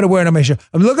Carhartt. I'm going to wear it on my show.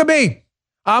 Look at me.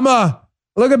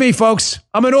 Look at me, folks.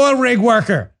 I'm an oil rig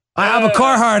worker. I have a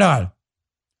Carhartt on.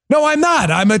 No, I'm not.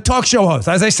 I'm a talk show host,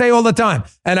 as I say all the time.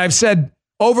 And I've said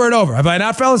over and over, have I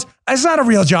not, fellas? It's not a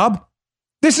real job.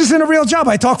 This isn't a real job.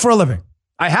 I talk for a living.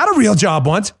 I had a real job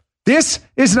once. This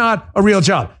is not a real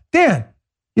job. Dan,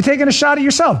 you're taking a shot at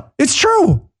yourself. It's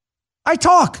true. I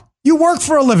talk. You work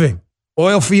for a living.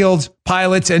 Oil fields,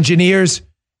 pilots, engineers,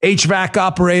 HVAC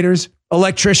operators,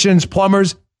 electricians,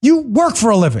 plumbers. You work for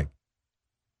a living.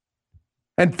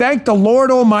 And thank the Lord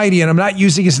Almighty, and I'm not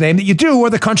using his name, that you do, or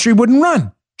the country wouldn't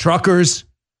run. Truckers.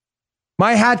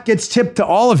 My hat gets tipped to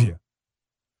all of you.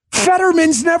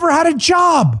 Fetterman's never had a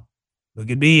job.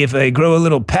 Look at me. If I grow a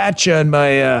little patch on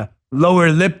my lower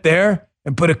lip there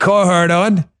and put a Carhartt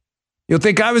on, you'll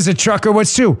think I was a trucker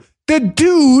once too. The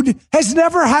dude has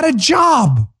never had a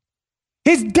job.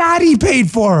 His daddy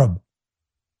paid for him.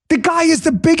 The guy is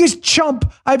the biggest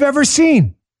chump I've ever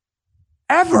seen.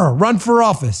 Ever run for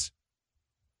office.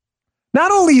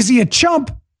 Not only is he a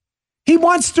chump, he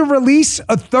wants to release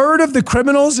a third of the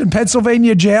criminals in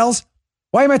Pennsylvania jails.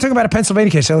 Why am I talking about a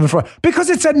Pennsylvania case? Because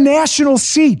it's a national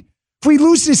seat. If we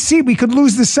lose this seat, we could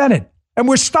lose the Senate. And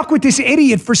we're stuck with this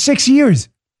idiot for 6 years.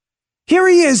 Here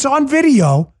he is on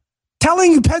video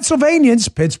telling you Pennsylvanians,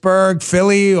 Pittsburgh,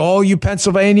 Philly, all you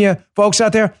Pennsylvania folks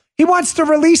out there, he wants to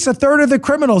release a third of the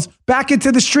criminals back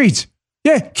into the streets.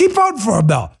 Yeah, keep voting for him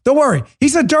though. Don't worry.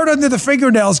 He's a dirt under the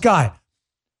fingernails guy.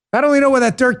 I don't even know where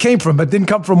that dirt came from, but didn't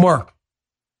come from work.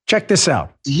 Check this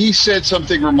out. He said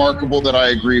something remarkable that I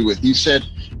agree with. He said,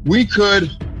 we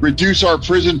could reduce our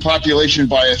prison population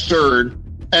by a third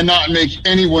and not make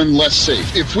anyone less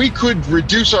safe. If we could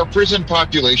reduce our prison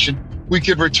population, we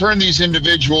could return these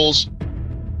individuals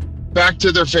back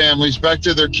to their families, back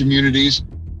to their communities,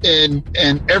 and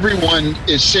everyone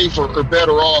is safer or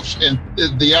better off, and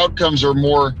the outcomes are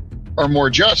more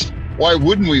just. Why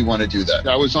wouldn't we want to do that?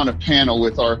 I was on a panel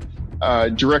with our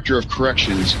director of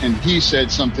corrections, and he said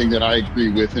something that I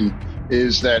agree with, and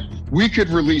is that we could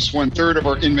release 1/3 of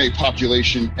our inmate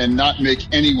population and not make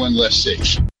anyone less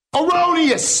safe.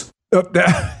 Erroneous.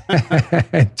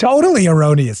 Totally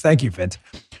erroneous. Thank you, Vince.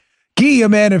 Guy, a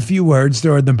man of few words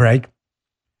during the break.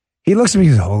 He looks at me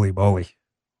and says, holy moly,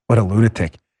 what a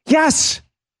lunatic. Yes,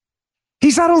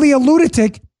 he's not only a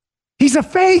lunatic, he's a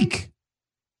fake.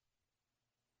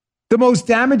 The most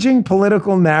damaging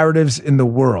political narratives in the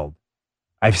world,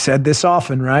 I've said this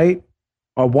often, right,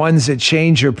 are ones that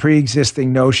change your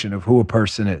pre-existing notion of who a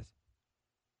person is.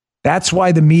 That's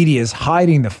why the media is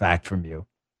hiding the fact from you,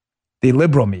 the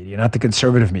liberal media, not the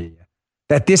conservative media,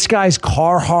 that this guy's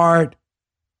Carhartt,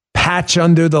 patch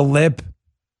under the lip,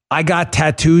 I got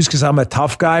tattoos because I'm a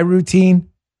tough guy routine.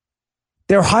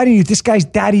 They're hiding you. This guy's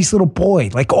daddy's little boy.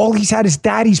 Like all he's had is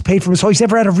daddy's paid for his whole. He's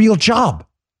never had a real job.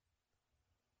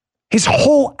 His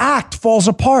whole act falls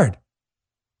apart.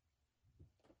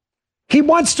 He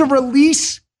wants to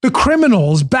release the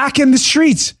criminals back in the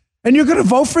streets. And you're going to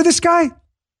vote for this guy?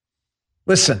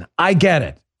 Listen, I get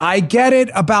it. I get it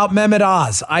about Mehmet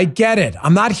Oz. I get it.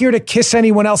 I'm not here to kiss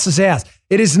anyone else's ass.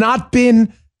 It has not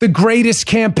been the greatest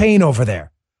campaign over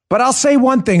there. But I'll say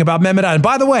one thing about Mehmet Oz. And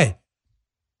by the way,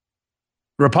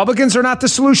 Republicans are not the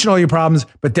solution to all your problems,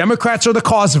 but Democrats are the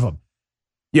cause of them.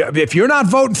 If you're not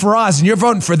voting for Oz and you're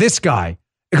voting for this guy,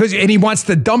 and he wants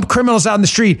to dump criminals out in the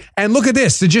street, and look at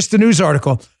this, just a news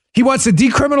article. He wants to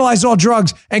decriminalize all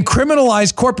drugs and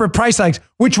criminalize corporate price hikes,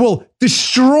 which will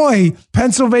destroy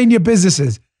Pennsylvania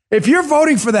businesses. If you're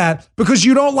voting for that because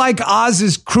you don't like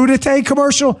Oz's crudité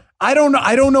commercial, I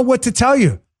don't know what to tell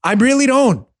you. I really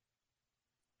don't.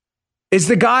 Is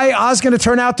the guy Oz going to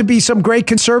turn out to be some great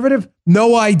conservative?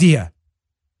 No idea.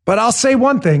 But I'll say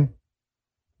one thing.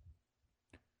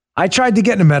 I tried to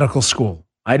get into medical school.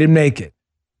 I didn't make it.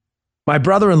 My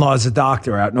brother-in-law is a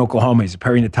doctor out in Oklahoma. He's a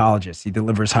perinatologist. He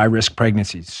delivers high-risk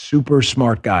pregnancies. Super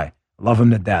smart guy. Love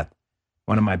him to death.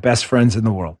 One of my best friends in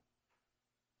the world.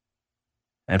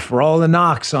 And for all the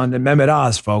knocks on the Mehmet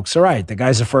Oz, folks, all right, the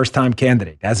guy's a first-time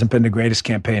candidate. Hasn't been the greatest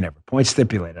campaign ever. Point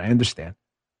stipulated. I understand.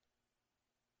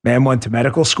 Man went to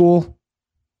medical school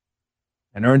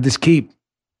and earned his keep.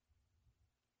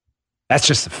 That's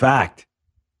just a fact.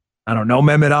 I don't know.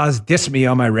 Mehmet Oz dissed me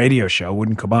on my radio show.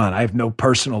 Wouldn't come on. I have no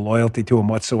personal loyalty to him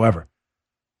whatsoever.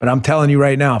 But I'm telling you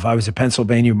right now, if I was a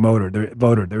Pennsylvania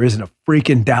voter, there isn't a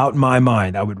freaking doubt in my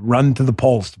mind. I would run to the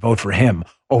polls to vote for him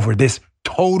over this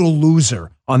total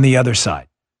loser on the other side.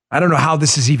 I don't know how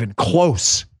this is even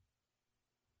close.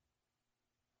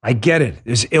 I get it.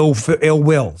 There's ill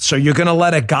will. So you're going to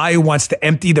let a guy who wants to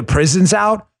empty the prisons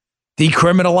out,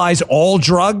 decriminalize all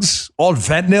drugs, all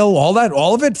fentanyl, all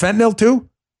of it, fentanyl too?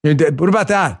 What about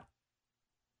that?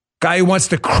 Guy who wants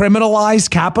to criminalize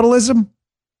capitalism?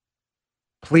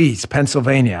 Please,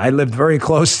 Pennsylvania. I lived very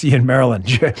close to you in Maryland.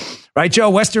 Right, Joe?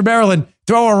 Western Maryland.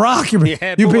 Throw a rock. You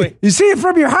see it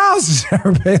from your house.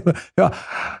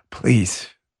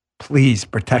 Please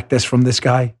protect us from this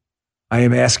guy. I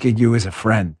am asking you as a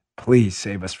friend. Please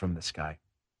save us from this guy.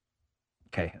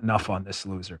 Okay, enough on this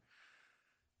loser.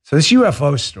 So this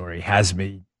UFO story has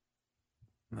me,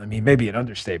 maybe an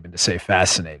understatement to say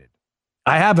fascinated.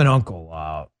 I have an uncle,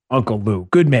 Uncle Lou,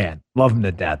 good man, love him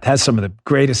to death, has some of the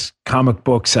greatest comic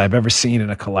books I've ever seen in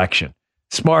a collection.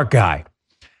 Smart guy.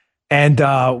 And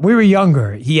we were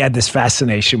younger. He had this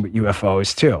fascination with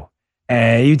UFOs too.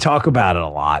 And you talk about it a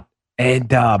lot.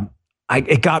 And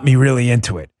it got me really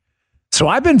into it. So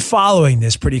I've been following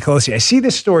this pretty closely. I see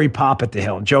this story pop at the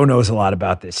Hill, and Joe knows a lot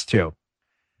about this too.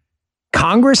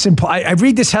 Congress, I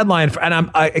read this headline,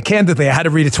 and candidly, I had to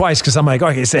read it twice because I'm like,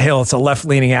 okay, it's the Hill. It's a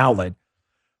left-leaning outlet.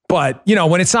 But,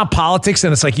 when it's not politics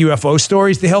and it's like UFO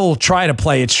stories, the Hill will try to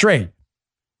play it straight.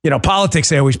 Politics,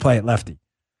 they always play it lefty.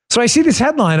 So I see this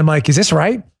headline. I'm like, is this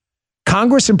right?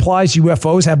 Congress implies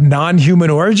UFOs have non-human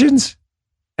origins?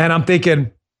 And I'm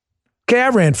thinking, okay, I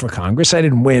ran for Congress. I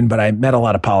didn't win, but I met a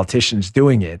lot of politicians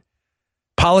doing it.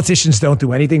 Politicians don't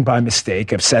do anything by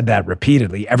mistake. I've said that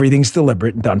repeatedly. Everything's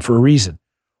deliberate and done for a reason.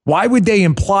 Why would they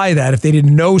imply that if they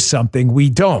didn't know something we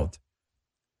don't?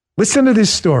 Listen to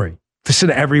this story. Listen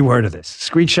to every word of this.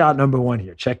 Screenshot number 1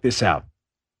 here. Check this out.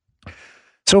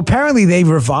 So apparently they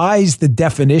revised the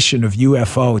definition of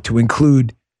UFO to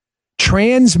include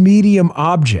transmedium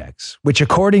objects, which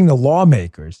according to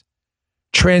lawmakers,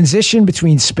 transition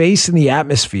between space and the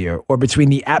atmosphere or between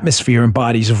the atmosphere and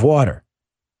bodies of water.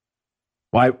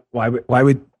 Why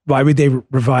would they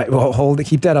revise? Well,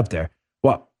 keep that up there.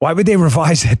 Why would they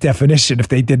revise that definition if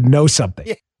they didn't know something?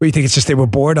 Yeah. What do you think? It's just they were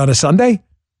bored on a Sunday?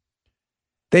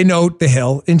 They note the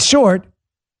Hill. In short,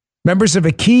 members of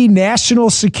a key national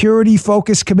security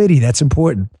focus committee, that's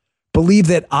important, believe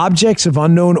that objects of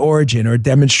unknown origin are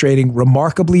demonstrating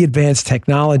remarkably advanced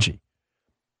technology,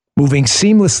 moving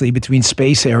seamlessly between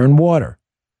space, air, and water.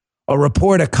 A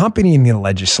report accompanying the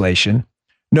legislation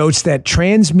notes that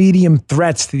transmedium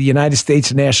threats to the United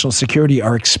States national security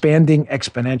are expanding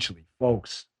exponentially,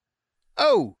 folks.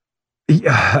 Oh.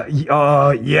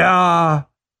 Yeah.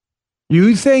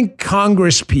 You think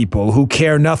Congress people who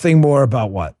care nothing more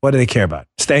about what? What do they care about?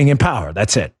 Staying in power.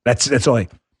 That's it. That's all.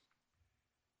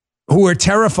 Who are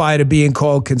terrified of being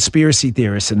called conspiracy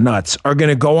theorists and nuts are going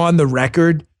to go on the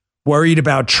record worried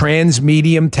about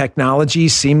transmedium technology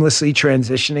seamlessly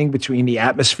transitioning between the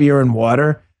atmosphere and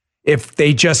water if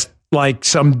they just, like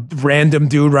some random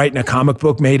dude writing a comic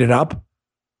book, made it up?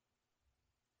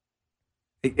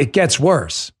 It gets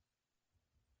worse.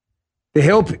 The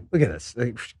Hill, look at this.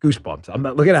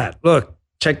 Goosebumps. Look at that. Look,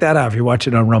 check that out if you're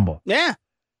watching on Rumble. Yeah.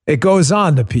 It goes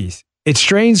on, the piece. It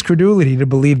strains credulity to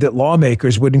believe that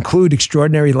lawmakers would include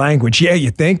extraordinary language, yeah,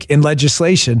 you think, in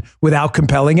legislation without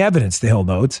compelling evidence, the Hill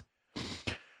notes.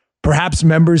 Perhaps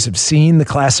members have seen the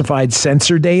classified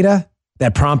sensor data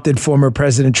that prompted former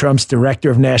President Trump's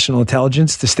director of national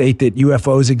intelligence to state that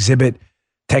UFOs exhibit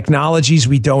technologies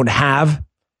we don't have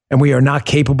and we are not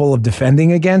capable of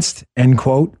defending against, end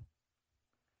quote.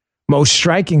 Most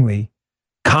strikingly,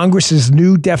 Congress's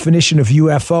new definition of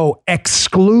UFO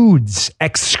excludes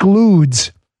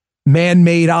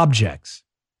man-made objects.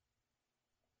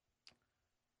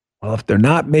 Well, if they're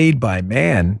not made by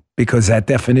man, because that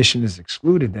definition is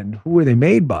excluded, then who are they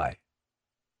made by?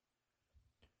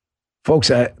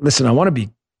 Folks, listen, I want to be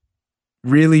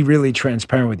really, really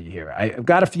transparent with you here. I've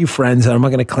got a few friends, and I'm not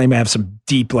going to claim I have some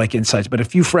deep insights, but a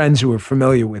few friends who are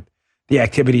familiar with the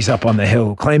activities up on the Hill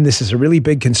who claim this is a really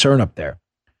big concern up there.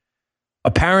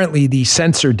 Apparently, the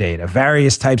sensor data,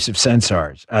 various types of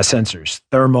sensors,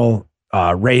 thermal,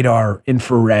 radar,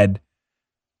 infrared,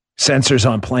 sensors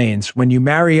on planes, when you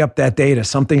marry up that data,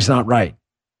 something's not right.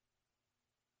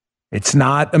 It's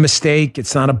not a mistake.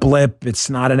 It's not a blip. It's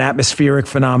not an atmospheric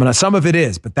phenomenon. Some of it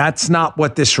is, but that's not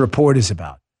what this report is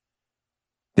about.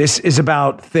 This is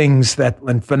about things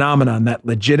and phenomenon that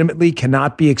legitimately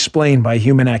cannot be explained by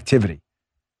human activity.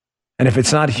 And if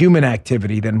it's not human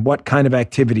activity, then what kind of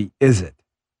activity is it?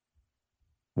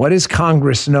 What does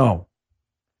Congress know?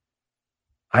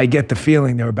 I get the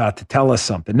feeling they're about to tell us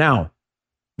something. Now,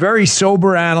 very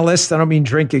sober analyst, I don't mean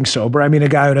drinking sober, I mean a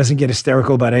guy who doesn't get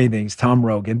hysterical about anything, is Tom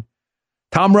Rogan.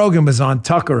 Tom Rogan was on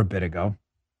Tucker a bit ago,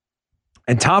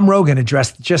 and Tom Rogan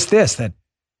addressed just this, that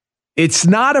it's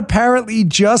not apparently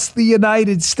just the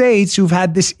United States who've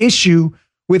had this issue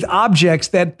with objects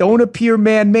that don't appear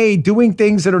man-made, doing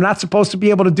things that are not supposed to be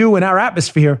able to do in our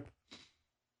atmosphere.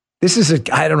 This is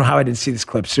I don't know how I didn't see this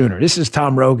clip sooner. This is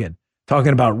Tom Rogan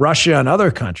talking about Russia and other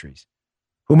countries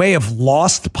who may have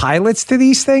lost pilots to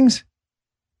these things.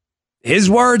 His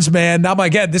words, man. Now,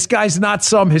 again, this guy's not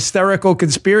some hysterical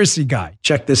conspiracy guy.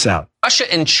 Check this out.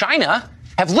 Russia and China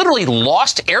have literally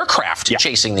lost aircraft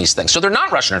chasing these things. So they're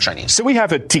not Russian or Chinese. So we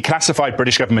have a declassified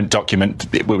British government document,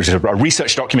 which is a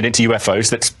research document into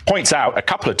UFOs that points out a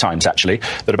couple of times, actually,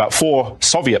 that about 4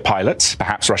 Soviet pilots,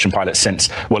 perhaps Russian pilots since,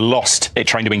 were lost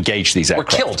trying to engage these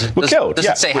aircraft. Were killed. Does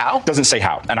it say how? Doesn't say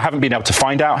how. And I haven't been able to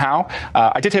find out how.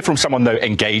 I did hear from someone, though,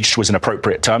 engaged was an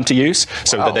appropriate term to use,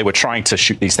 so that they were trying to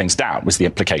shoot these things down was the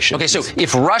implication. Okay, so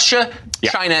if Russia,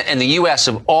 China, and the U.S.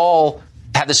 have all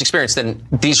had this experience, then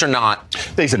these are not.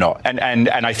 These are not. And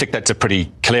I think that's a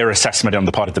pretty clear assessment on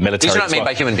the part of the military. These are not made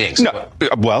by human beings. No.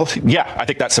 Well, yeah, I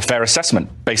think that's a fair assessment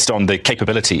based on the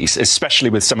capabilities, especially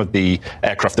with some of the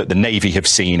aircraft that the Navy have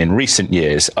seen in recent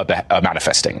years are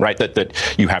manifesting, right? That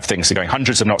you have things that are going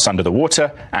hundreds of knots under the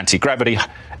water, anti-gravity,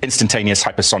 instantaneous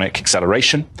hypersonic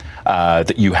acceleration,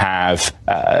 that you have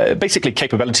basically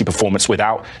capability performance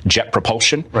without jet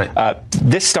propulsion. Right.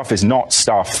 This stuff is not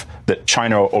stuff that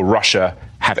China or Russia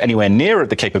have anywhere near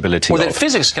the capability or that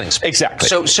physics can explain. Exactly.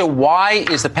 So why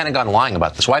is the Pentagon lying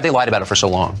about this? Why have they lied about it for so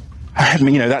long? I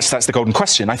mean, that's the golden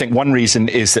question. I think one reason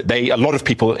is that a lot of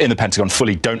people in the Pentagon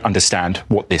fully don't understand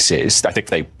what this is. I think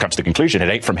they come to the conclusion it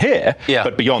ain't from here. Yeah.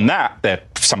 But beyond that, they're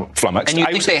somewhat flummoxed. And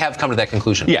you think they have come to that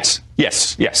conclusion? Yes,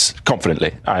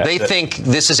 confidently. They think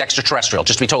this is extraterrestrial,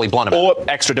 just to be totally blunt about it. Or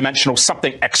extra-dimensional,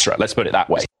 something extra, let's put it that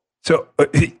way. So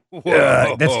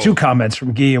that's 2 comments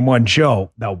from Guy and 1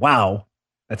 Joe. Now, wow,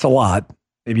 that's a lot.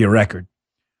 Maybe a record.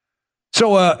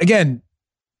 So again,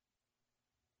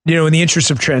 in the interest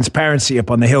of transparency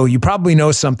up on the Hill, you probably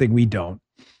know something we don't.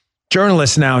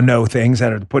 Journalists now know things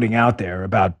that are putting out there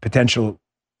about potential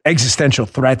existential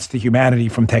threats to humanity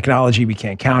from technology we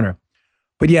can't counter.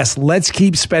 But yes, let's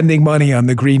keep spending money on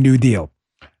the Green New Deal.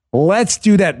 Let's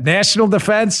do that. National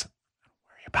defense, don't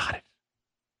worry about it.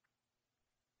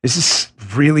 This is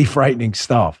really frightening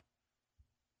stuff.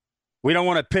 We don't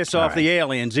want to piss off the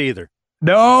aliens either.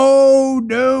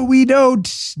 No, we don't.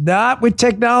 Not with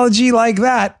technology like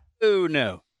that. Oh,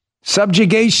 no.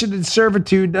 Subjugation and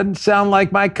servitude doesn't sound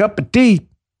like my cup of tea.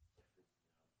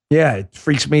 Yeah, it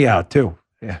freaks me out too.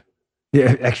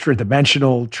 Yeah, extra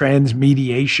dimensional,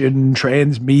 transmediation,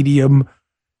 transmedium,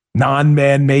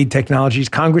 non-man-made technologies.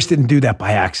 Congress didn't do that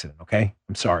by accident, okay?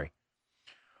 I'm sorry.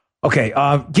 Okay,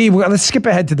 Guy, let's skip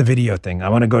ahead to the video thing. I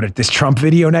want to go to this Trump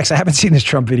video next. I haven't seen this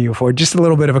Trump video before. Just a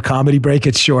little bit of a comedy break.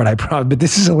 It's short, I promise, but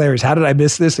this is hilarious. How did I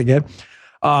miss this again?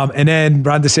 And then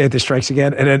Ron DeSantis strikes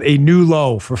again, and then a new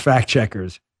low for fact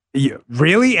checkers.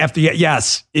 Really?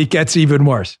 Yes, it gets even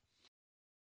worse.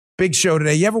 Big show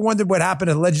today. You ever wondered what happened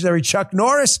to the legendary Chuck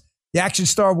Norris, the action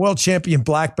star, world champion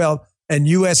black belt, and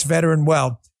U.S. veteran?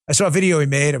 Well, I saw a video he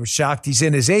made. I was shocked. He's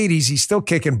in his 80s. He's still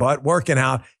kicking butt, working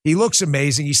out. He looks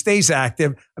amazing. He stays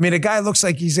active. I mean, a guy looks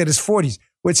like he's in his 40s.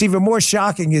 What's even more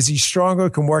shocking is he's stronger,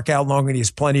 can work out longer, and he has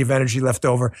plenty of energy left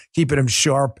over, keeping him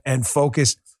sharp and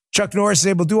focused. Chuck Norris is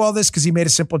able to do all this because he made a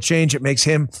simple change. It makes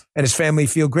him and his family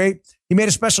feel great. He made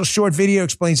a special short video,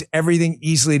 explains everything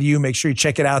easily to you. Make sure you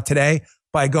check it out today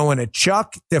by going to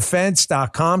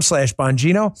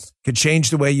chuckdefense.com/Bongino. Could change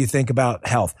the way you think about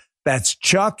health. That's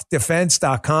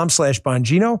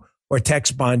chuckdefense.com/Bongino or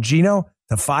text Bongino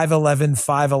to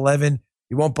 511-511.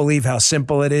 You won't believe how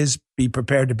simple it is. Be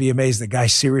prepared to be amazed. The guy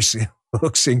seriously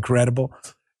looks incredible.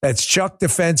 That's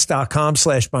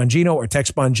chuckdefense.com/Bongino or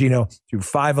text Bongino to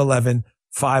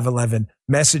 511-511.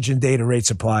 Message and data rates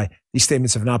apply. These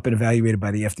statements have not been evaluated by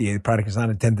the FDA. The product is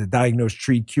not intended to diagnose,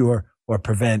 treat, cure, or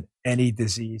prevent any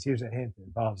disease. Here's a hint that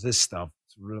involves this stuff.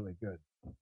 It's really good.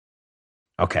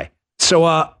 Okay.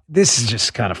 So this is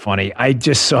just kind of funny. I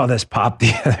just saw this pop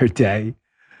the other day.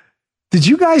 Did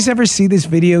you guys ever see this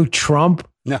video, Trump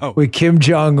with Kim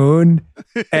Jong-un?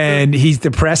 And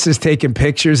the press is taking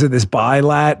pictures of this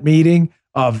bilat meeting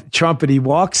of Trump, and he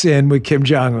walks in with Kim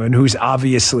Jong-un, who's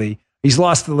obviously, he's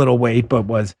lost a little weight, but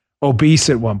was obese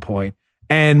at one point.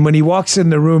 And when he walks in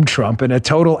the room, Trump, in a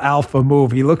total alpha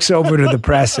move, he looks over to the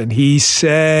press and he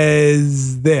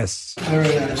says this.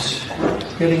 Very nice.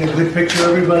 Getting a good picture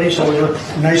of everybody, so we look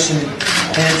nice and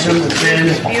handsome and thin.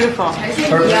 Beautiful.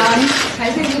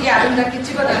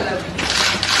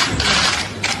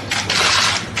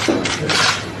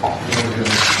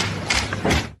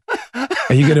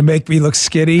 Are you going to make me look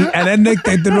skinny? And then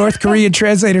the North Korean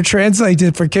translator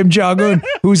translated for Kim Jong-un,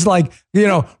 who's like,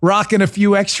 rocking a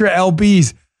few extra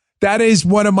LBs. That is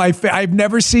one of my, I've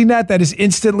never seen that. That is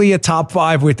instantly a top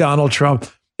 5 with Donald Trump.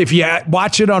 If you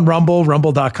watch it on Rumble,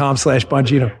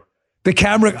 rumble.com/Bongino. The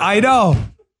camera, I know.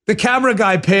 The camera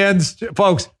guy pans,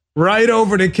 folks, right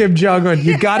over to Kim Jong-un.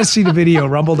 You got to see the video,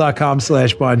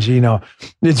 rumble.com/Bongino.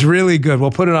 It's really good.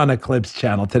 We'll put it on a Clips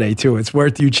channel today, too. It's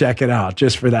worth you checking out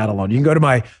just for that alone. You can go to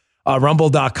my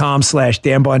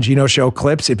rumble.com/Dan Bongino show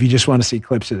clips. If you just want to see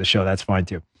clips of the show, that's fine,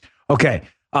 too. Okay.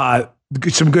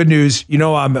 Some good news.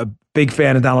 I'm a big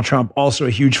fan of Donald Trump. Also a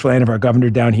huge fan of our governor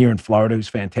down here in Florida, who's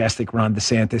fantastic, Ron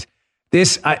DeSantis.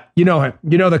 This,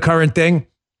 the current thing.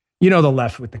 The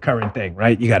left with the current thing,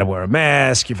 right? You got to wear a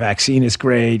mask. Your vaccine is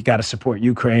great. You got to support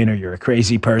Ukraine or you're a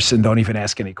crazy person. Don't even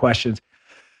ask any questions.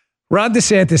 Ron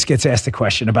DeSantis gets asked a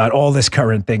question about all this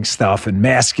current thing stuff and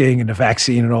masking and the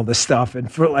vaccine and all this stuff. And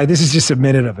this is just a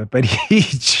minute of it, but he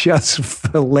just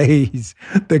fillets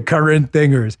the current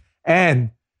thingers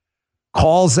and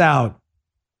calls out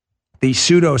the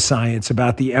pseudoscience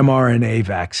about the mRNA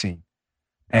vaccine.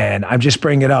 And I'm just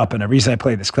bringing it up. And the reason I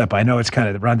play this clip, I know it's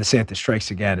kind of Ron DeSantis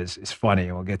strikes again is funny.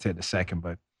 And we'll get to it in a second.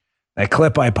 But that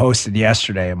clip I posted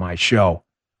yesterday in my show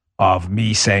of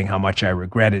me saying how much I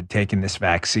regretted taking this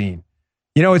vaccine.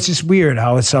 It's just weird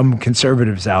how some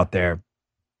conservatives out there,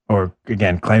 or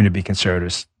again, claim to be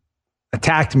conservatives,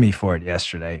 attacked me for it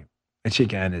yesterday. Which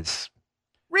again is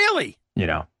really,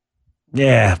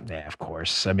 Yeah, of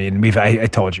course. I mean, I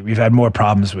told you, we've had more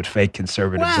problems with fake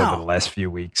conservatives over the last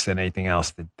few weeks than anything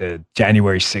else. The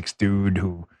January 6th dude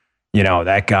who,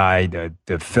 that guy,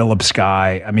 the Phillips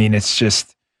guy. I mean, it's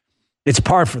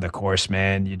par for the course,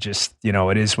 man. You just,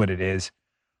 it is what it is.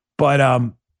 But,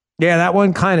 that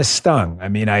one kind of stung. I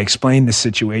mean, I explained the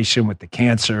situation with the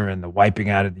cancer and the wiping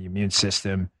out of the immune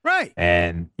system. Right.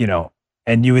 And,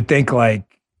 and you would think like,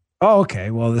 oh, okay,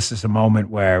 well, this is a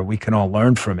moment where we can all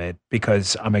learn from it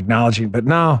because I'm acknowledging, but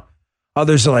now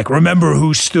others are like, remember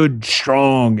who stood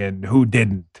strong and who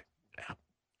didn't.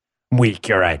 Weak,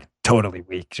 you're right. Totally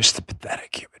weak. Just a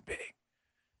pathetic human being.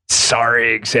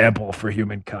 Sorry example for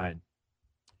humankind.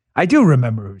 I do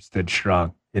remember who stood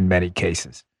strong in many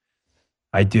cases.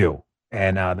 I do.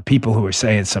 And the people who are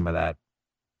saying some of that,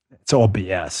 it's all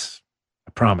BS.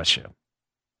 I promise you.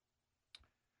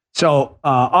 So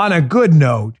on a good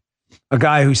note, a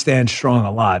guy who stands strong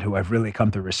a lot, who I've really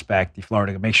come to respect, the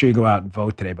Florida. Make sure you go out and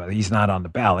vote today, but he's not on the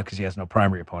ballot because he has no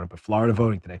primary opponent. But Florida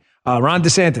voting today. Ron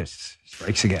DeSantis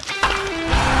strikes again.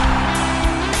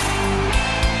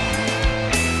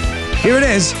 Here it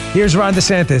is. Here's Ron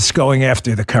DeSantis going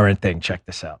after the current thing. Check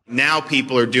this out. Now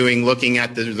people are looking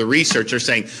at the research. They're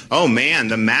saying, oh, man,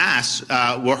 the masks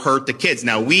will hurt the kids.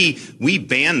 Now, we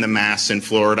banned the masks in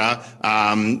Florida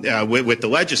with the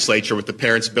legislature, with the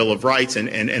Parents' Bill of Rights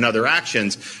and other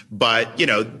actions. But,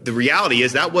 the reality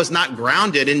is that was not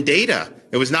grounded in data.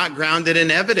 It was not grounded in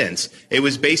evidence. It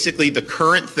was basically the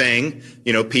current thing.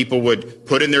 People would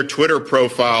put in their Twitter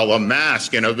profile a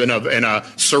mask and a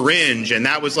syringe, and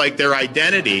that was like their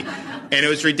identity. And it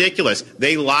was ridiculous.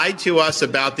 They lied to us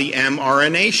about the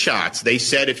mRNA shots. They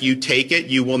said if you take it,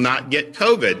 you will not get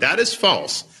COVID. That is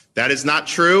false. That is not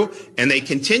true. And they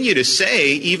continue to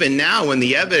say, even now when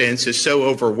the evidence is so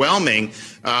overwhelming,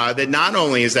 that not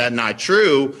only is that not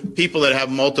true, people that have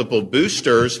multiple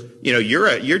boosters,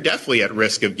 you're definitely at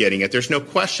risk of getting it. There's no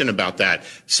question about that.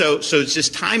 So it's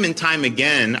just time and time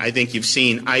again, I think you've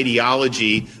seen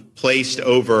ideology placed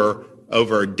over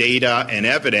data and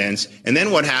evidence. And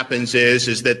then what happens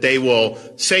is that they will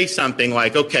say something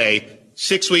like, okay,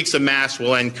 6 weeks of masks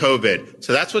will end COVID.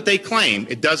 So that's what they claim.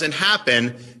 It doesn't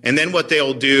happen. And then what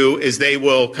they'll do is they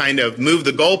will kind of move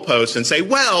the goalposts and say,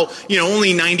 well,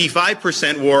 only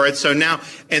 95% wore it. So now,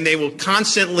 and they will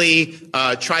constantly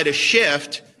try to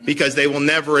shift because they will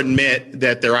never admit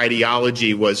that their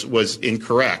ideology was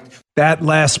incorrect. That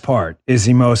last part is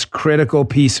the most critical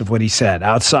piece of what he said,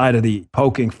 outside of the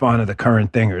poking fun of the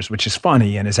current thingers, which is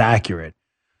funny and is accurate.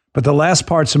 But the last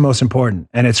part's the most important.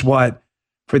 And it's what,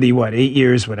 for the 8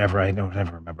 years, whatever, I don't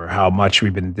ever remember how long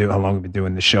we've been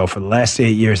doing the show. For the last 8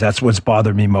 years, that's what's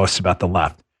bothered me most about the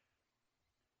left.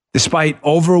 Despite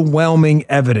overwhelming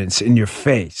evidence in your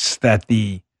face that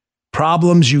the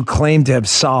problems you claim to have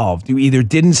solved, you either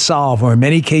didn't solve, or in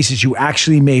many cases, you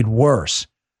actually made worse.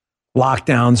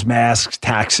 Lockdowns, masks,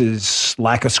 taxes,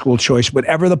 lack of school choice,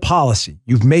 whatever the policy,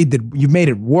 you've made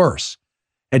it worse.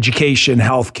 Education,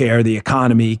 healthcare, the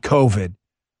economy, COVID.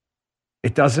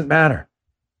 It doesn't matter.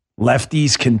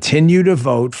 Lefties continue to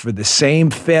vote for the same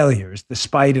failures,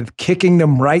 despite it kicking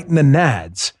them right in the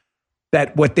nads,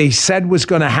 that what they said was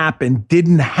going to happen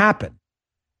didn't happen.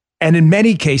 And in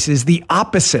many cases, the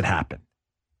opposite happened.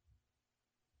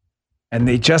 And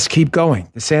they just keep going.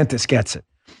 DeSantis gets it.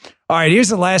 All right, here's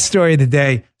the last story of the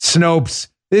day. Snopes.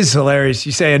 This is hilarious.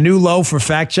 You say a new low for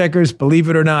fact checkers? Believe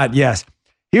it or not, yes.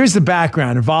 Here's the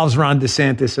background. It involves Ron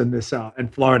DeSantis in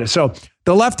Florida. So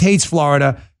the left hates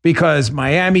Florida because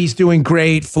Miami's doing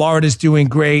great. Florida's doing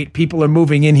great. People are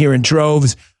moving in here in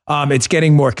droves. It's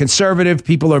getting more conservative.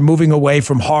 People are moving away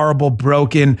from horrible,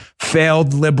 broken,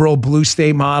 failed liberal blue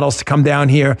state models to come down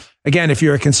here. Again, if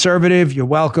you're a conservative, you're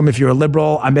welcome. If you're a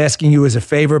liberal, I'm asking you as a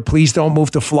favor, please don't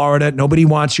move to Florida. Nobody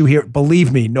wants you here.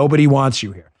 Believe me, nobody wants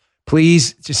you here.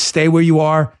 Please just stay where you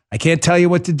are. I can't tell you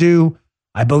what to do.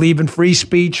 I believe in free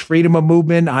speech, freedom of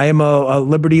movement. I am a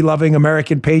liberty-loving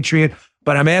American patriot,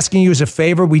 but I'm asking you as a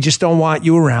favor. We just don't want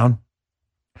you around.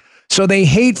 So they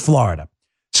hate Florida.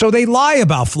 So they lie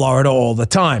about Florida all the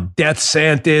time. Death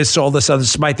Santis, all this other,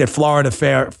 despite that Florida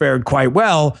fared quite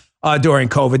well during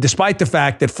COVID, despite the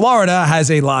fact that Florida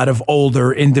has a lot of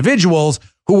older individuals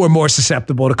who were more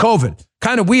susceptible to COVID.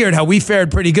 Kind of weird how we fared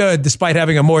pretty good despite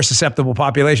having a more susceptible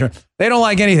population. They don't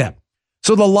like any of that.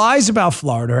 So the lies about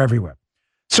Florida are everywhere.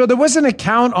 So there was an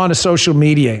account on a social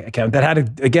media account that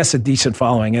had, I guess, a decent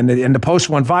following, and the post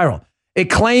went viral. It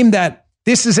claimed that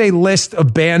this is a list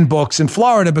of banned books in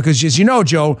Florida because, as you know,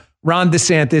 Joe, Ron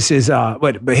DeSantis is,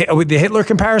 the Hitler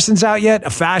comparisons out yet? A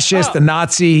fascist, a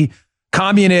Nazi,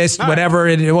 communist, whatever.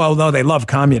 Well, no, they love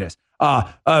communists.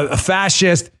 A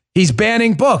fascist. He's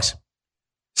banning books.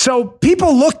 So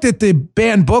people looked at the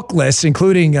banned book list,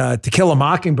 including To Kill a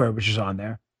Mockingbird, which is on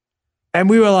there. And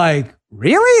we were like,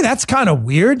 really? That's kind of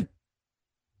weird.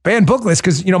 Banned book list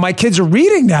because, my kids are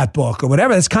reading that book or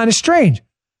whatever. That's kind of strange.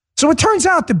 So it turns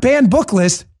out the banned book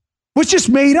list was just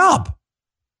made up.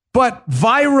 But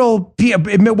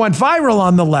it went viral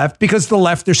on the left because the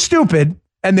left are stupid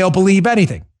and they'll believe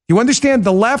anything. You understand?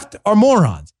 The left are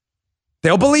morons.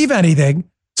 They'll believe anything.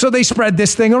 So they spread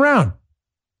this thing around.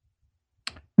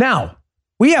 Now,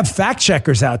 we have fact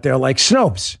checkers out there like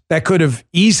Snopes that could have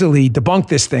easily debunked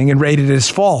this thing and rated it as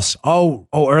false. Oh,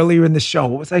 earlier in the show,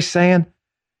 what was I saying?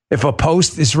 If a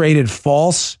post is rated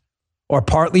false or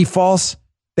partly false,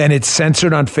 then it's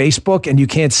censored on Facebook and you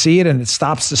can't see it and it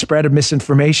stops the spread of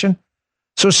misinformation.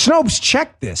 So Snopes,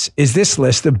 check this. Is this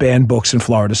list of banned books in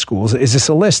Florida schools? Is this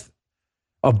a list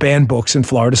of banned books in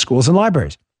Florida schools and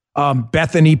libraries?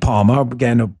 Bethany Palmer,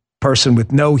 again, a person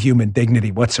with no human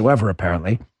dignity whatsoever,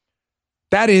 apparently.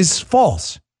 That is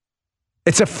false.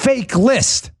 It's a fake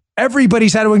list.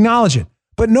 Everybody's had to acknowledge it.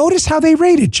 But notice how they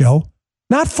rate it, Joe.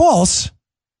 Not false.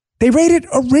 They rate it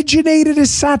originated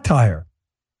as satire.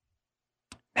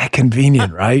 That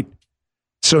convenient, right?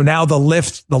 So now the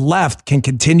left can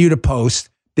continue to post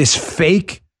this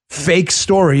fake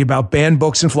story about banned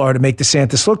books in Florida to make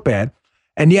DeSantis look bad.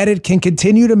 And yet it can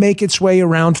continue to make its way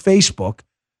around Facebook,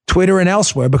 Twitter, and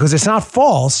elsewhere because it's not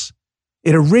false.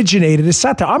 It originated as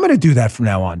satire. I'm going to do that from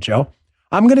now on, Joe.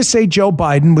 I'm going to say Joe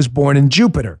Biden was born in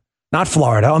Jupiter, not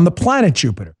Florida, on the planet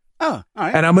Jupiter. Oh, all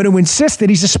right. And I'm going to insist that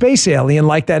he's a space alien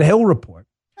like that Hill report.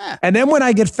 And then when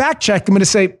I get fact checked, I'm going to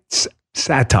say,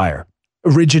 satire,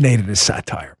 originated as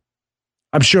satire.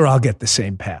 I'm sure I'll get the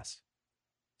same pass.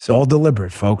 It's all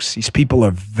deliberate, folks. These people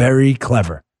are very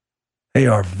clever. They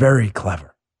are very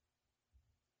clever.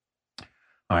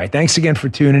 All right. Thanks again for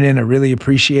tuning in. I really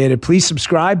appreciate it. Please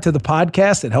subscribe to the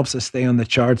podcast. It helps us stay on the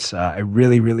charts. I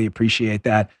really, really appreciate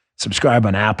that. Subscribe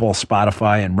on Apple,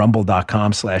 Spotify, and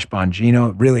rumble.com/Bongino.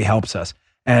 It really helps us.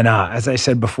 And as I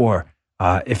said before,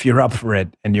 if you're up for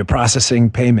it and you're processing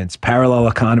payments,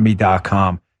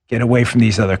 paralleleconomy.com. Get away from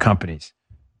these other companies.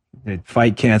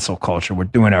 Fight cancel culture. We're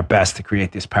doing our best to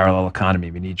create this parallel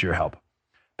economy. We need your help.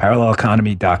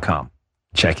 Paralleleconomy.com.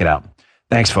 Check it out.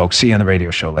 Thanks, folks. See you on the radio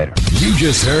show later. You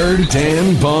just heard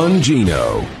Dan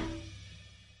Bongino.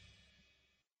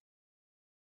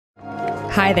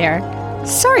 Hi there.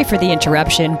 Sorry for the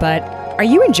interruption, but are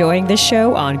you enjoying this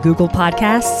show on Google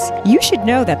Podcasts? You should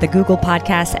know that the Google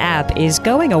Podcasts app is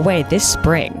going away this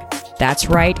spring. That's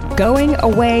right, going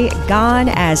away, gone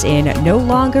as in no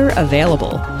longer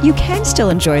available. You can still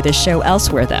enjoy this show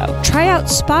elsewhere though. Try out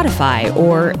Spotify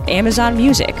or Amazon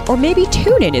Music, or maybe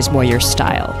TuneIn is more your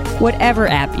style. Whatever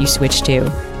app you switch to,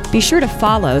 be sure to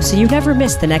follow so you never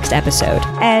miss the next episode.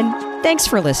 And thanks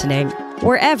for listening,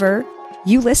 wherever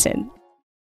you listen.